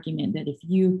made the argument that if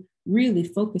you really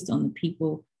focus on the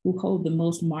people who hold the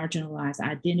most marginalized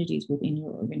identities within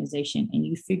your organization, and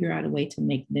you figure out a way to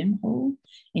make them whole,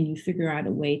 and you figure out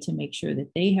a way to make sure that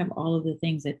they have all of the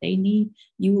things that they need,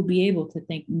 you will be able to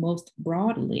think most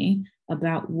broadly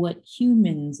about what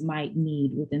humans might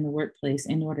need within the workplace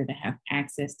in order to have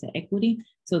access to equity,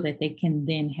 so that they can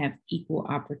then have equal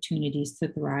opportunities to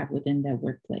thrive within that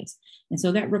workplace. And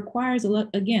so that requires, a lot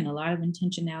of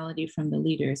intentionality from the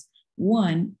leaders,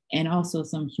 one, and also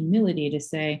some humility to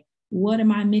say, what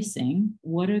am I missing?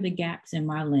 What are the gaps in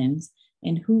my lens?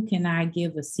 And who can I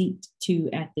give a seat to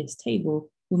at this table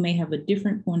who may have a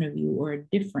different point of view or a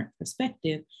different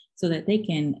perspective, so that they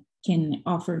can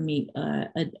offer me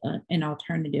an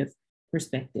alternative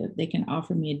perspective. They can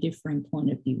offer me a differing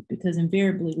point of view, because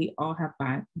invariably we all have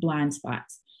blind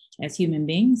spots as human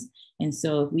beings. And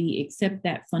so if we accept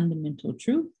that fundamental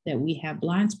truth that we have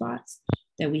blind spots,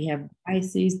 that we have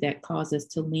biases that cause us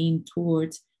to lean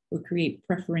towards or create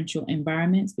preferential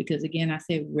environments, because again, I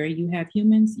said, where you have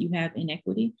humans, you have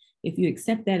inequity. If you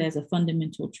accept that as a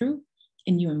fundamental truth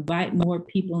and you invite more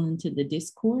people into the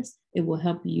discourse, it will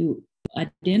help you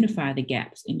identify the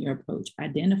gaps in your approach,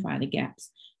 identify the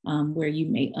gaps where you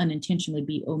may unintentionally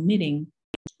be omitting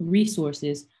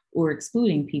resources or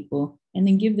excluding people, and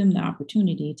then give them the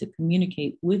opportunity to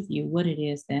communicate with you what it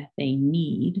is that they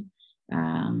need.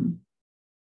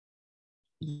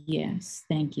 Yes,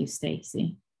 thank you,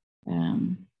 Stacy.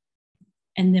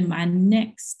 And then my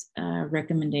next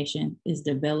recommendation is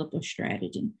develop a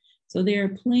strategy. So there are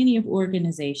plenty of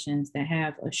organizations that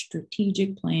have a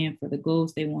strategic plan for the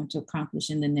goals they want to accomplish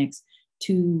in the next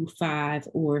 2, 5,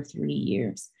 or 3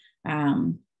 years.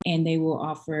 And they will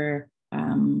offer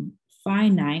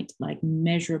finite, like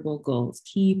measurable goals,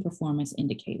 key performance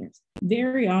indicators.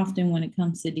 Very often when it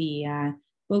comes to DEI,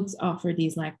 folks offer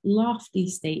these like lofty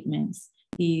statements,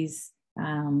 these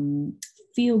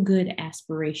feel-good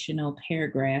aspirational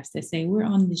paragraphs that say we're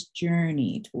on this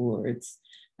journey towards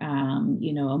a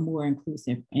more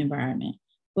inclusive environment.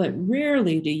 But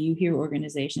rarely do you hear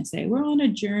organizations say we're on a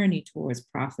journey towards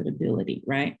profitability,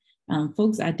 right?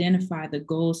 Folks identify the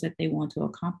goals that they want to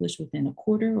accomplish within a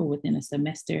quarter or within a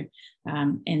semester,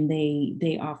 and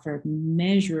they offer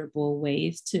measurable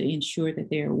ways to ensure that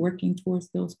they are working towards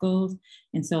those goals.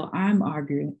 And so I'm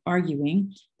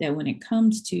arguing that when it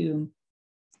comes to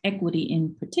equity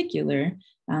in particular,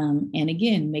 and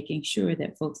again, making sure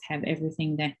that folks have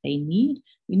everything that they need,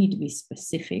 we need to be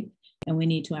specific, and we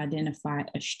need to identify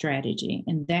a strategy.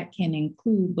 And that can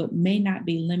include, but may not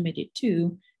be limited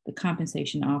to, the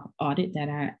compensation audit that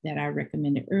I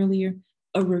recommended earlier,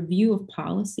 a review of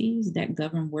policies that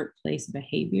govern workplace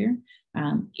behavior.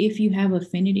 If you have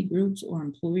affinity groups or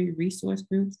employee resource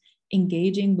groups,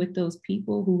 engaging with those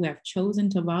people who have chosen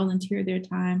to volunteer their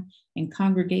time and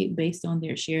congregate based on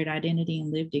their shared identity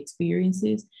and lived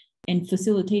experiences and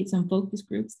facilitate some focus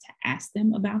groups to ask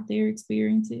them about their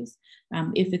experiences.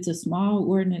 If it's a small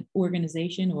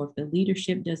organization, or if the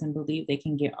leadership doesn't believe they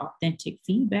can get authentic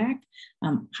feedback,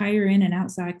 hire in an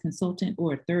outside consultant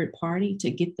or a third party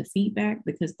to get the feedback,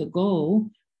 because the goal,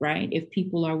 right, if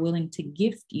people are willing to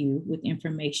gift you with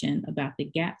information about the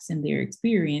gaps in their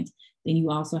experience, then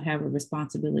you also have a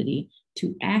responsibility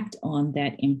to act on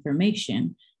that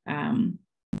information.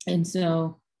 And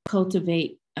so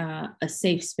cultivate a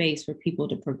safe space for people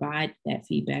to provide that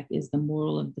feedback is the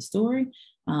moral of the story.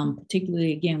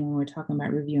 Particularly, again, when we're talking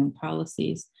about reviewing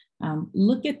policies,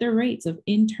 look at the rates of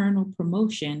internal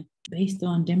promotion based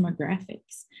on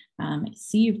demographics.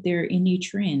 See if there are any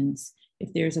trends.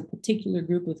 If there's a particular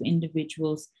group of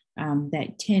individuals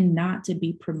that tend not to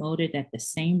be promoted at the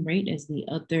same rate as the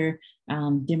other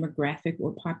demographic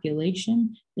or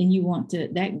population, then you want to,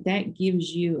 that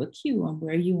gives you a cue on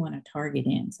where you want to target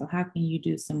in. So how can you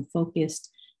do some focused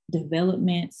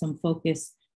development, some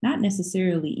focused, not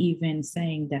necessarily even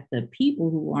saying that the people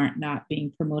who aren't not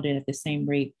being promoted at the same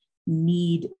rate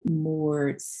need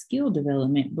more skill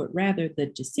development, but rather the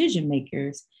decision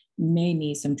makers may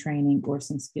need some training or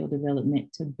some skill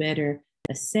development to better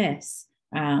assess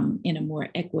in a more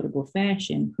equitable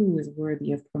fashion who is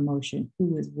worthy of promotion,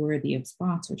 who is worthy of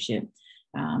sponsorship.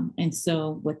 And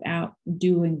so without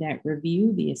doing that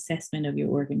review, the assessment of your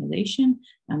organization,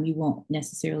 you won't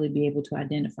necessarily be able to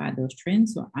identify those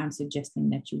trends. So I'm suggesting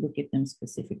that you look at them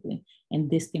specifically. And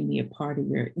this can be a part of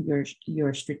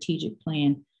your strategic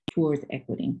plan towards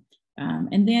equity.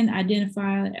 And then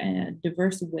identify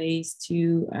diverse ways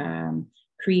to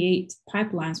create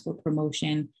pipelines for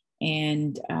promotion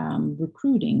and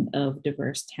recruiting of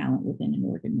diverse talent within an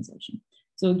organization.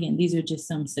 So again, these are just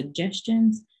some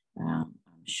suggestions. I'm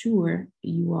sure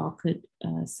you all could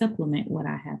supplement what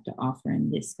I have to offer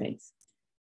in this space.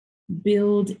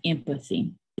 Build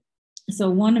empathy.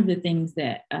 So one of the things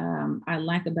that I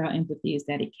like about empathy is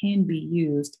that it can be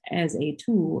used as a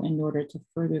tool in order to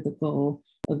further the goal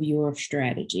of your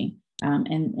strategy.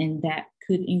 And that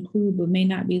could include, but may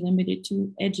not be limited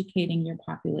to, educating your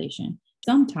population.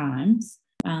 Sometimes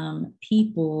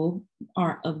people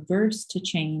are averse to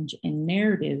change in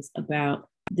narratives about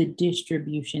the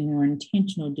distribution or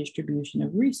intentional distribution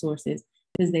of resources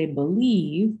because they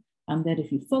believe that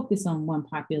if you focus on one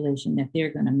population, that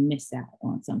they're going to miss out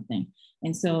on something.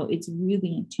 And so it's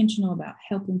really intentional about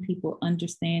helping people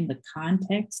understand the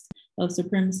context of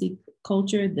supremacy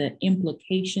culture, the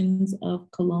implications of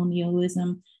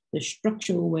colonialism, the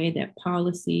structural way that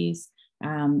policies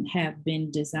have been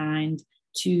designed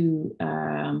to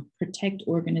protect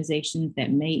organizations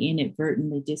that may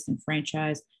inadvertently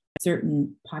disenfranchise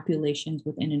certain populations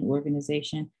within an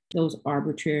organization. Those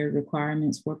arbitrary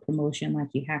requirements for promotion, like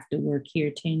you have to work here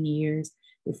 10 years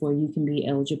before you can be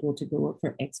eligible to go up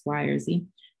for X, Y, or Z.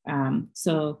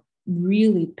 So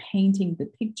really painting the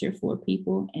picture for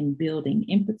people and building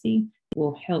empathy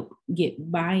will help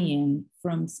get buy-in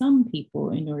from some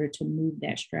people in order to move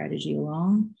that strategy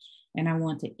along. And I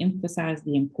want to emphasize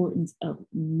the importance of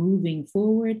moving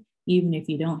forward, even if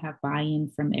you don't have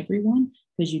buy-in from everyone,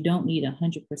 because you don't need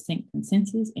 100%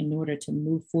 consensus in order to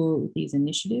move forward with these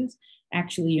initiatives.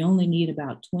 Actually, you only need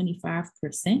about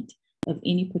 25% of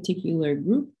any particular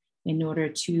group in order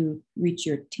to reach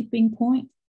your tipping point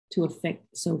to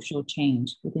affect social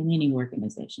change within any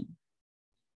organization.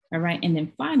 All right, and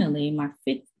then finally, my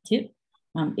fifth tip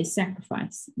is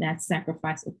sacrifice. That's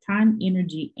sacrifice of time,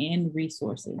 energy, and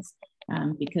resources,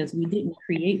 because we didn't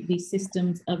create these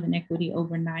systems of inequity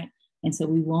overnight. And so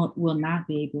we will not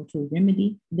be able to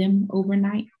remedy them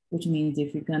overnight, which means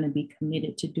if you're going to be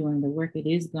committed to doing the work, it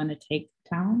is going to take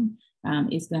time.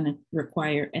 It's going to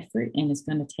require effort, and it's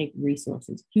going to take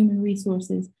resources, human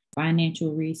resources,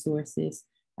 financial resources,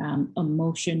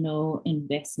 emotional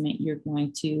investment you're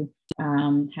going to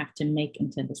have to make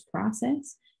into this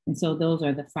process. And so those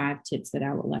are the 5 tips that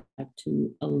I would like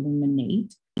to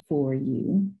illuminate for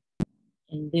you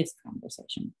in this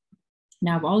conversation.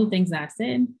 Now, of all the things that I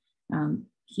said,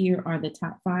 here are the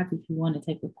top 5 if you want to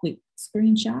take a quick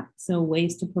screenshot. So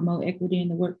ways to promote equity in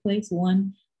the workplace: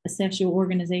 1, assess your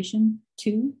organization;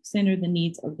 2, center the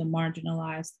needs of the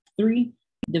marginalized; 3,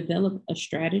 develop a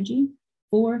strategy;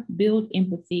 4, build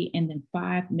empathy; and then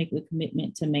 5, make the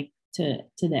commitment to make to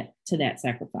that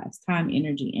sacrifice, time,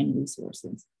 energy, and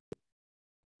resources.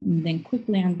 And then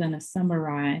quickly, I'm going to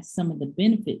summarize some of the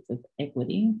benefits of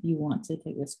equity. If you want to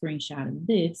take a screenshot of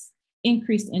this: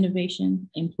 increased innovation,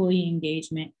 employee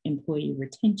engagement, employee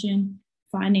retention,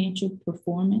 financial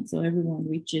performance, so everyone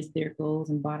reaches their goals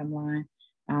and bottom line,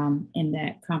 and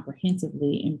that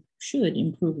comprehensively should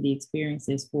improve the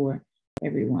experiences for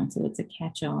everyone. So it's a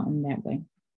catch-all in that way.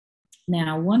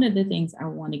 Now, one of the things I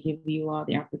want to give you all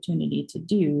the opportunity to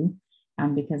do,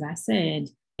 because I said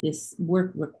this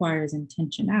work requires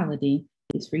intentionality,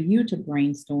 is for you to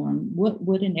brainstorm what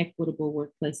would an equitable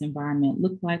workplace environment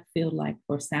look like, feel like,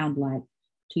 or sound like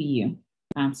to you.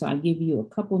 So I'll give you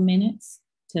a couple minutes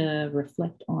to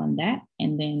reflect on that,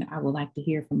 and then I would like to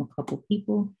hear from a couple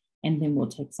people, and then we'll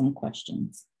take some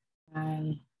questions.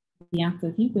 Bianca,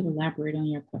 if you could elaborate on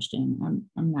your question,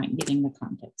 I'm not getting the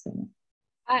context of it.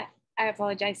 I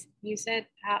apologize. You said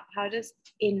how does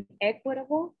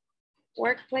inequitable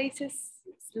workplaces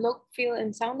look, feel,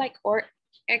 and sound like, or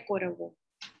equitable?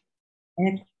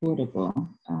 Equitable.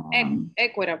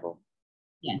 Equitable.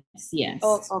 Yes.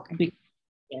 Oh, okay.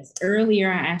 Yes.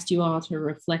 Earlier, I asked you all to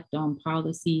reflect on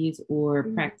policies or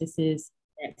practices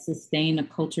that sustain a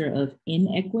culture of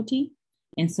inequity.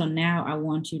 And so now I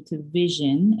want you to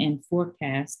vision and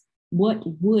forecast what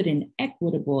would an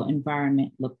equitable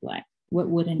environment look like? What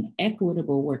would an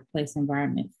equitable workplace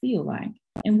environment feel like?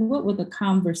 And what would the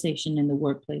conversation in the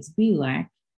workplace be like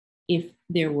if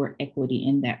there were equity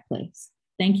in that place?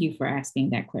 Thank you for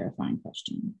asking that clarifying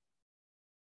question.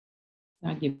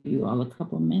 I'll give you all a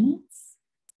couple minutes.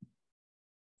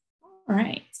 All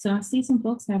right, so I see some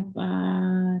folks have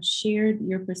shared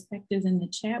your perspectives in the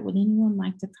chat. Would anyone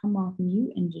like to come off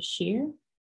mute and just share?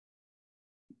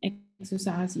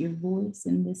 Exercise your voice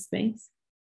in this space.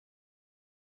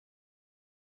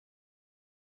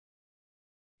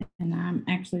 And I'm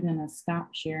actually gonna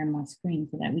stop sharing my screen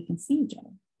so that we can see each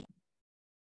other.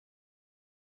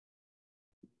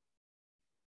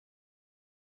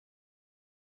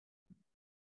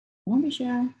 Don't be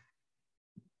shy.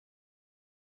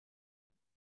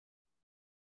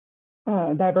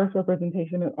 Diverse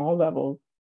representation at all levels.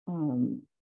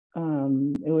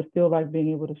 It would feel like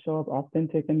being able to show up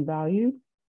authentic and valued,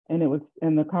 and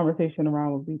the conversation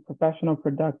around would be professional,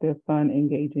 productive, fun,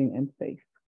 engaging, and safe.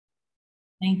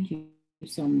 Thank you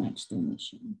so much,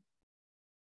 Denisha.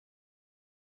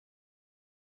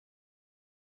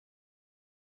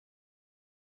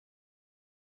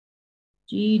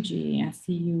 Gigi, I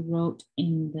see you wrote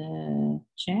in the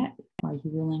chat. Are you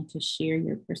willing to share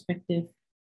your perspective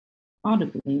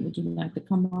audibly? Would you like to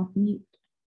come off mute?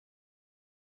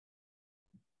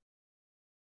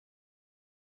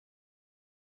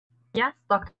 Yes,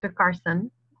 Dr.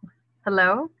 Carson.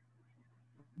 Hello?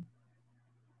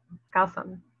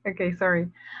 Carson. Okay, sorry.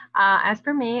 As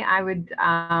for me, I would,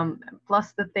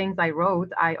 plus the things I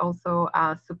wrote, I also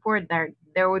support that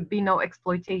there would be no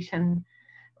exploitation,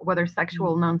 whether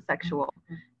sexual, non-sexual.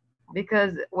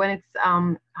 Because when it's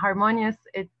harmonious,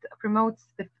 it promotes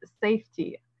the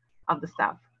safety of the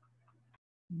staff.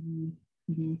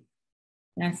 Mm-hmm.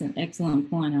 That's an excellent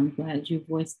point. I'm glad you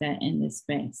voiced that in this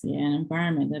space. Yeah, an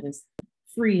environment that is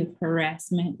free of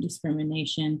harassment,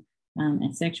 discrimination,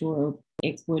 and sexual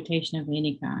exploitation of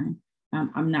any kind.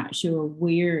 I'm not sure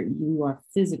where you are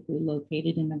physically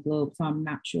located in the globe, so I'm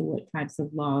not sure what types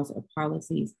of laws or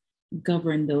policies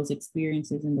govern those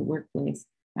experiences in the workplace.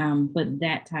 But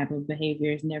that type of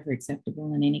behavior is never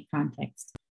acceptable in any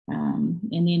context. And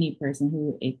any person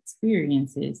who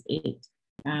experiences it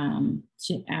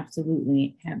should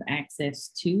absolutely have access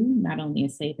to not only a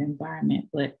safe environment,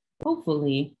 but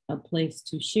hopefully a place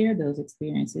to share those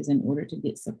experiences in order to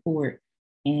get support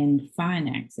and find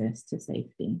access to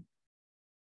safety.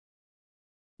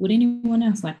 Would anyone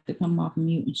else like to come off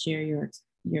mute and share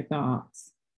your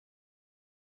thoughts?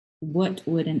 What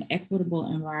would an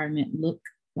equitable environment look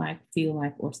like, feel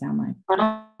like, or sound like?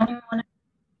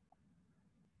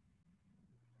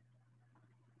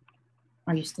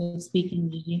 Are you still speaking,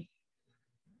 Gigi?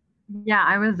 Yeah,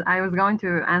 I was going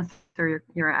to answer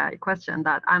your question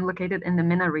that I'm located in the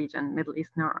MENA region, Middle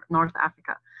East, North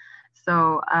Africa.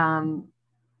 So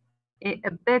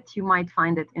a bit you might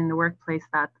find it in the workplace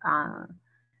that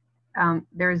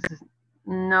there's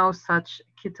no such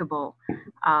equitable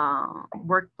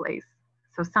workplace.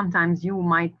 So sometimes you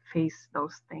might face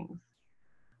those things.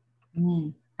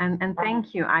 And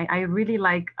thank you. I really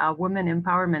like women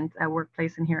empowerment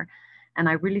workplace in here, and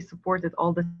I really support it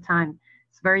all the time.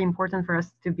 It's very important for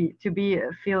us to be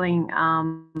feeling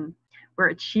we're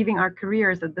achieving our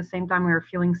careers at the same time we're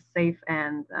feeling safe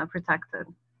and protected.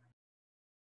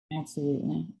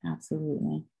 Absolutely,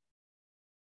 absolutely.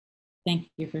 Thank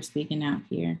you for speaking out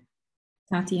here.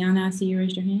 Tatiana, I see you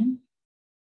raised your hand.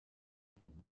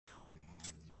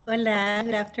 Hola,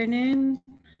 good afternoon.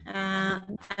 I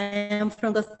am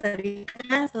from Costa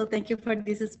Rica, so thank you for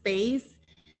this space.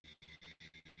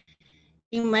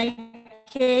 In my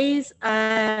case,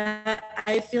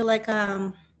 I feel like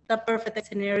the perfect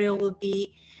scenario would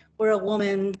be where a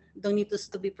woman don't need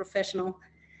to be professional.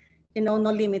 no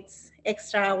limits,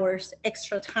 extra hours,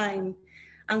 extra time,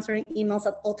 answering emails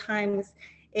at all times.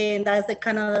 And that's the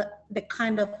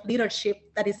kind of leadership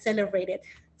that is celebrated.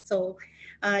 So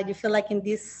you feel like in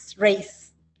this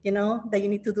race, that you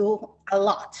need to do a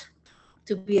lot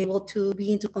to be able to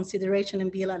be into consideration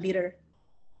and be a leader.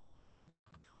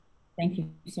 Thank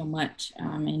you so much.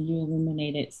 And you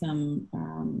illuminated something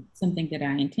that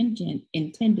I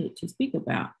intended to speak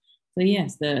about. So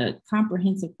yes, the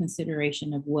comprehensive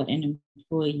consideration of what an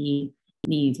employee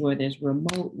needs, whether it's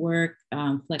remote work,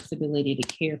 flexibility to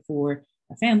care for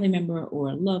a family member or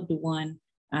a loved one,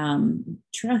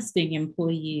 trusting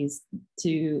employees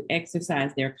to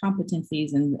exercise their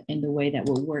competencies in the way that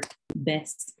will work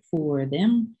best for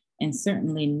them, and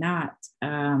certainly not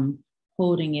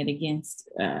holding it against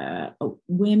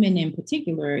women in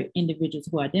particular, individuals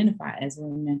who identify as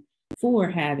women, for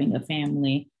having a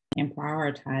family and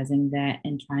prioritizing that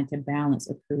and trying to balance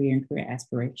a career and career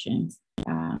aspirations.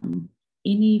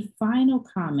 Any final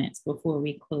comments before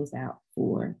we close out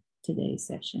for today's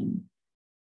session?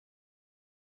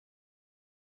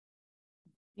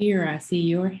 Here, I see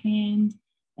your hand,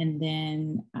 and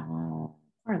then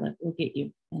Carla, we'll get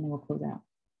you, and then we'll close out.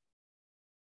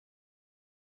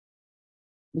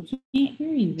 We can't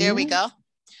hear you. There we go.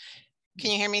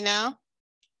 Can you hear me now?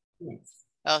 Yes.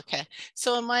 Okay.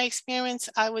 So in my experience,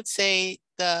 I would say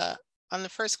on the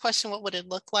first question, what would it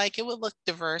look like? It would look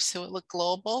diverse. It would look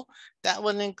global. That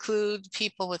would include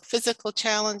people with physical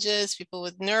challenges, people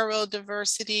with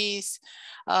neurodiversities,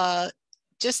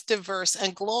 just diverse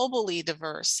and globally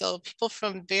diverse. So people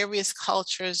from various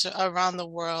cultures around the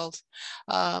world.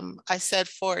 I said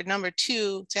for number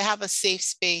 2, to have a safe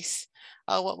space.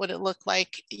 What would it look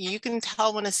like? You can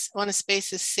tell when a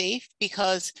space is safe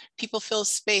because people feel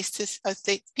safe to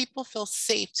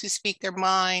speak their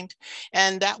mind.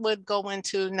 And that would go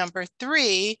into number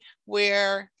 3,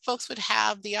 where folks would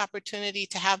have the opportunity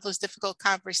to have those difficult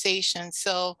conversations.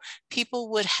 So people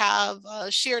would have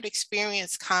shared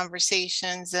experience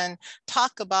conversations and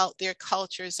talk about their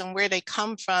cultures and where they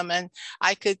come from. And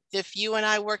if you and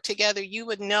I work together, you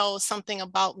would know something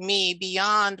about me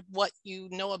beyond what you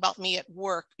know about me at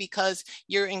work, because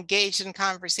you're engaged in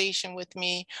conversation with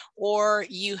me, or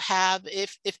you have,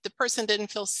 if the person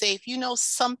didn't feel safe, you know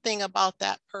something about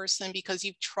that person because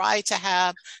you've tried to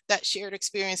have that shared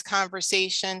experience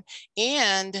conversation,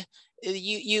 and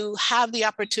you have the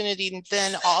opportunity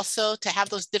then also to have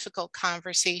those difficult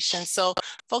conversations. So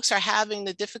folks are having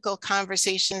the difficult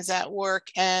conversations at work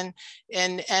and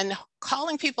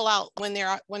calling people out when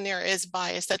there is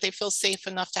bias, that they feel safe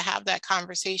enough to have that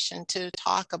conversation to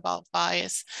talk about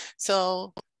bias.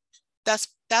 So that's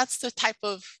the type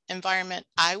of environment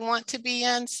I want to be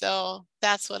in. So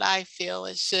that's what I feel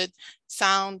it should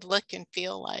sound, look, and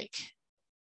feel like.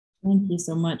 Thank you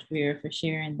so much, Vera, for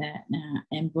sharing that.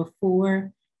 And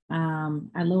before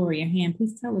I lower your hand,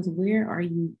 please tell us, where are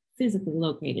you physically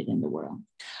located in the world?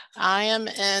 I am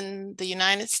in the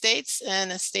United States,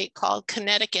 in a state called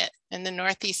Connecticut, in the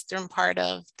northeastern part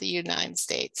of the United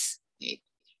States.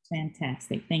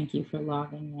 Fantastic. Thank you for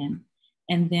logging in.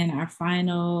 And then our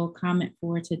final comment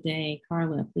for today,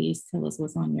 Carla, please tell us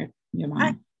what's on your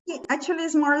mind. Actually,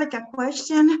 it's more like a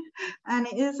question, and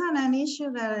it isn't an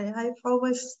issue that I've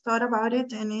always thought about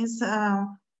it, and is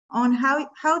on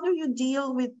how do you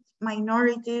deal with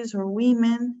minorities or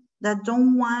women that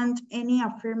don't want any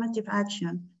affirmative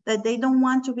action, that they don't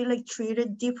want to be like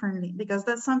treated differently, because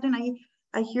that's something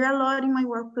I hear a lot in my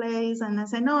workplace, and I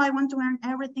say, no, I want to earn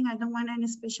everything, I don't want any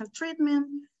special treatment,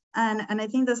 and I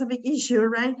think that's a big issue,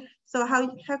 right? So how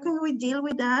can we deal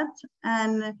with that?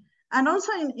 And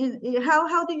also,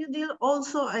 how do you deal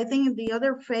also, I think the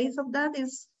other phase of that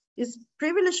is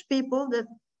privileged people that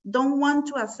don't want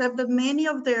to accept that many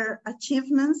of their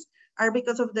achievements are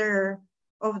because of their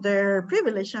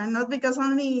privilege and not because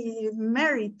only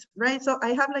merit, right? So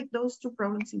I have like those two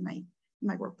problems in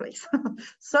my workplace.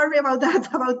 Sorry about that,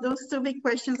 about those two big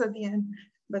questions at the end,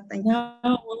 but thank you.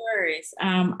 No worries.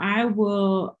 I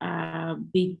will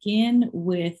begin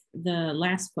with the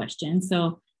last question.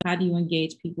 So, how do you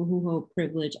engage people who hold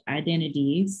privileged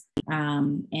identities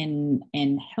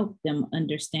and help them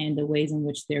understand the ways in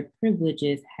which their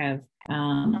privileges have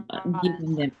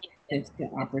given them access to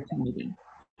opportunity?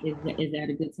 Is that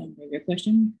a good summary of your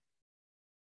question?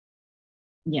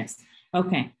 Yes.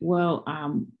 Okay. Well,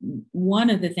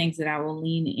 one of the things that I will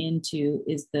lean into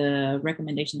is the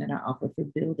recommendation that I offer for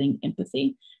building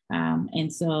empathy.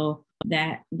 And so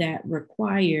that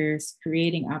requires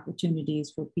creating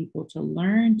opportunities for people to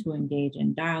learn, to engage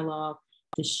in dialogue,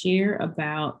 to share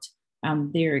about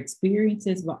their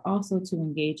experiences, but also to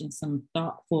engage in some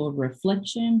thoughtful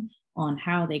reflection on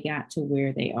how they got to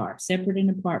where they are, separate and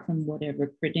apart from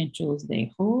whatever credentials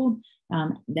they hold.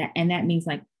 That means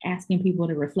like asking people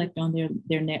to reflect on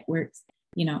their networks,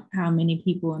 you know, how many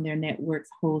people in their networks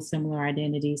hold similar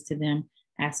identities to them,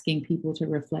 asking people to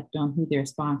reflect on who their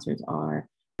sponsors are,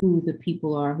 who the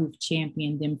people are who've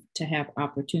championed them to have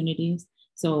opportunities.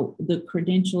 So the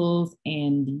credentials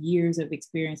and years of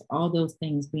experience, all those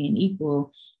things being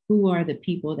equal, who are the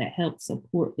people that help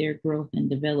support their growth and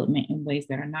development in ways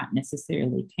that are not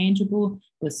necessarily tangible,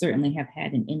 but certainly have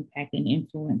had an impact and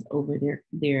influence over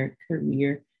their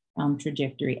career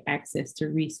trajectory, access to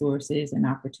resources and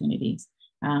opportunities.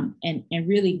 And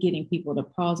really getting people to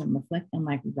pause and reflect and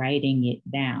like writing it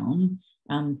down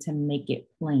to make it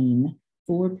plain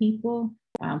for people.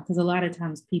 Because a lot of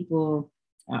times people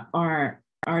are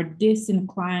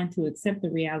disinclined to accept the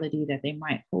reality that they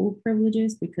might hold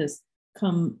privileges because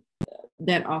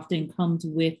that often comes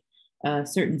with a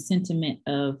certain sentiment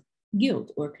of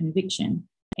guilt or conviction.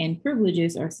 And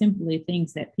privileges are simply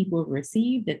things that people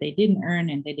receive that they didn't earn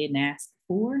and they didn't ask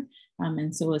for.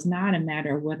 And so it's not a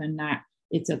matter of whether or not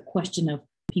it's a question of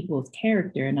people's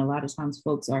character. And a lot of times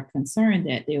folks are concerned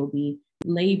that they'll be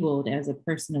labeled as a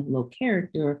person of low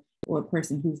character or a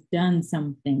person who's done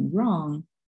something wrong.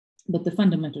 But the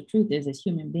fundamental truth is, as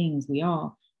human beings, we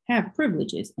all have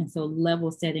privileges. And so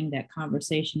level setting that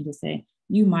conversation to say,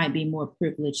 you might be more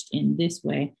privileged in this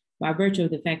way by virtue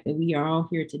of the fact that we are all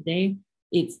here today.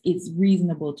 It's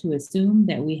reasonable to assume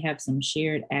that we have some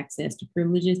shared access to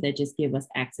privileges that just give us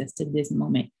access to this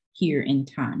moment here in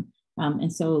time.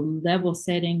 And so level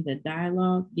setting the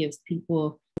dialogue gives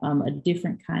people a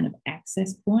different kind of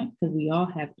access point because we all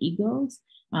have egos.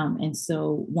 And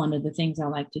so one of the things I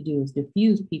like to do is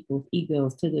diffuse people's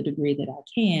egos to the degree that I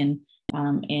can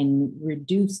and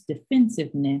reduce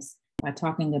defensiveness by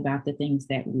talking about the things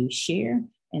that we share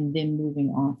and then moving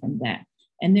on from that.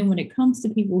 And then when it comes to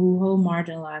people who hold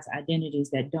marginalized identities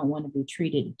that don't want to be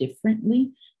treated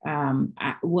differently,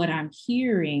 what I'm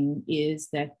hearing is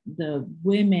that the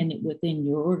women within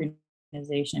your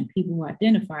organization, people who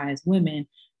identify as women,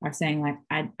 are saying like,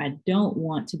 I don't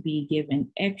want to be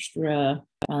given extra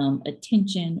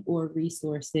attention or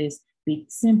resources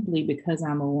simply because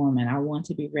I'm a woman. I want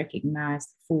to be recognized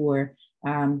for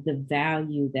the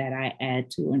value that I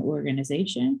add to an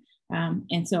organization.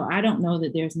 And so I don't know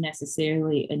that there's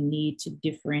necessarily a need to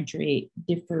differentiate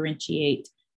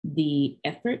the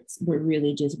efforts, but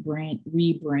really just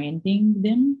rebranding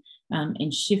them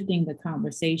and shifting the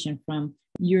conversation from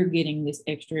you're getting this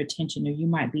extra attention or you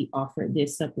might be offered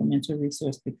this supplemental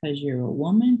resource because you're a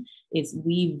woman. It's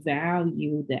we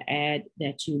value the add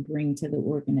that you bring to the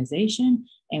organization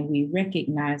and we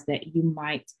recognize that you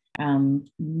might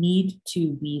need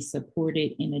to be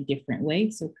supported in a different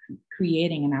way. So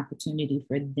creating an opportunity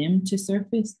for them to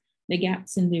surface the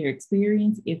gaps in their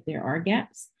experience, if there are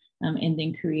gaps, and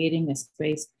then creating a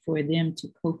space for them to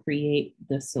co-create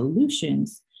the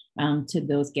solutions to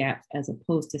those gaps, as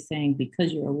opposed to saying,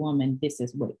 because you're a woman, this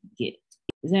is what you get.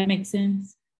 Does that make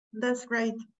sense? That's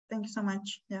great. Thank you so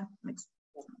much. Yeah, makes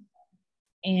sense.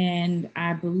 And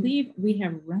I believe we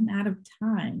have run out of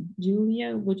time.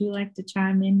 Julia, would you like to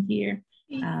chime in here?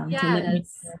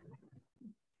 Yes.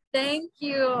 Thank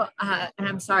you. And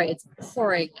I'm sorry, it's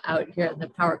pouring out here and the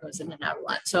power goes in and out a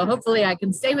lot. So hopefully I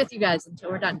can stay with you guys until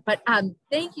we're done. But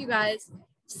thank you guys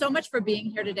so much for being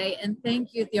here today. And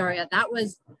thank you, Theoria. That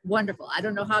was wonderful. I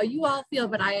don't know how you all feel,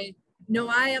 but I know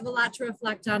I have a lot to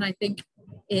reflect on. I think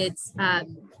it's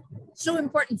so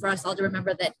important for us all to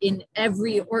remember that in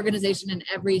every organization, in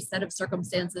every set of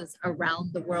circumstances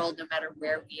around the world, no matter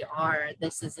where we are,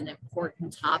 this is an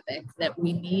important topic that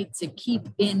we need to keep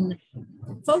in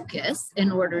focus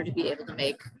in order to be able to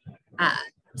make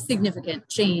significant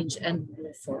change and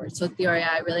move forward. So Theoria,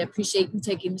 I really appreciate you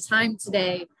taking the time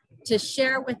today to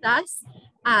share with us.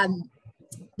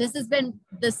 This has been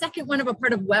the second one of a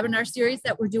part of webinar series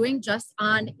that we're doing just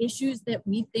on issues that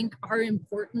we think are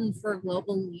important for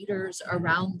global leaders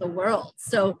around the world.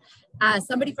 So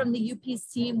somebody from the UP's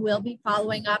team will be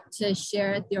following up to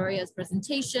share Theoria's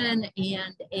presentation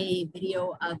and a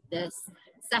video of this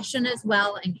session as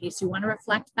well, in case you want to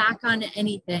reflect back on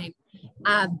anything.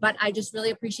 But I just really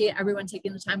appreciate everyone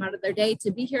taking the time out of their day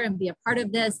to be here and be a part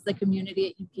of this. The community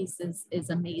at UPeace is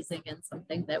amazing and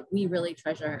something that we really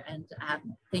treasure. And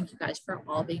thank you guys for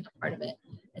all being a part of it,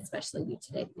 especially you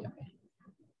today, Theoria.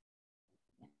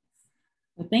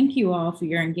 Well, thank you all for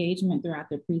your engagement throughout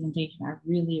the presentation. I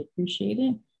really appreciate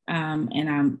it.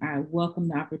 And I welcome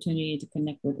the opportunity to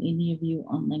connect with any of you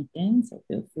on LinkedIn. So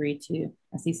feel free to,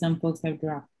 I see some folks have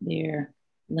dropped their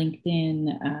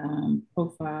LinkedIn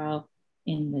profile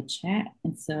in the chat.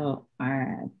 And so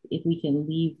if we can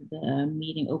leave the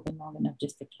meeting open long enough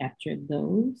just to capture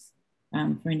those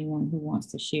for anyone who wants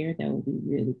to share, that would be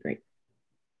really great.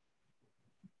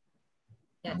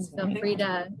 Yes, feel free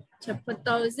to put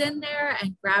those in there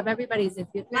and grab everybody's if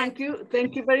you'd like.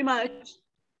 Thank you very much.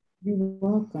 You're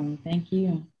welcome. Thank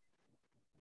you.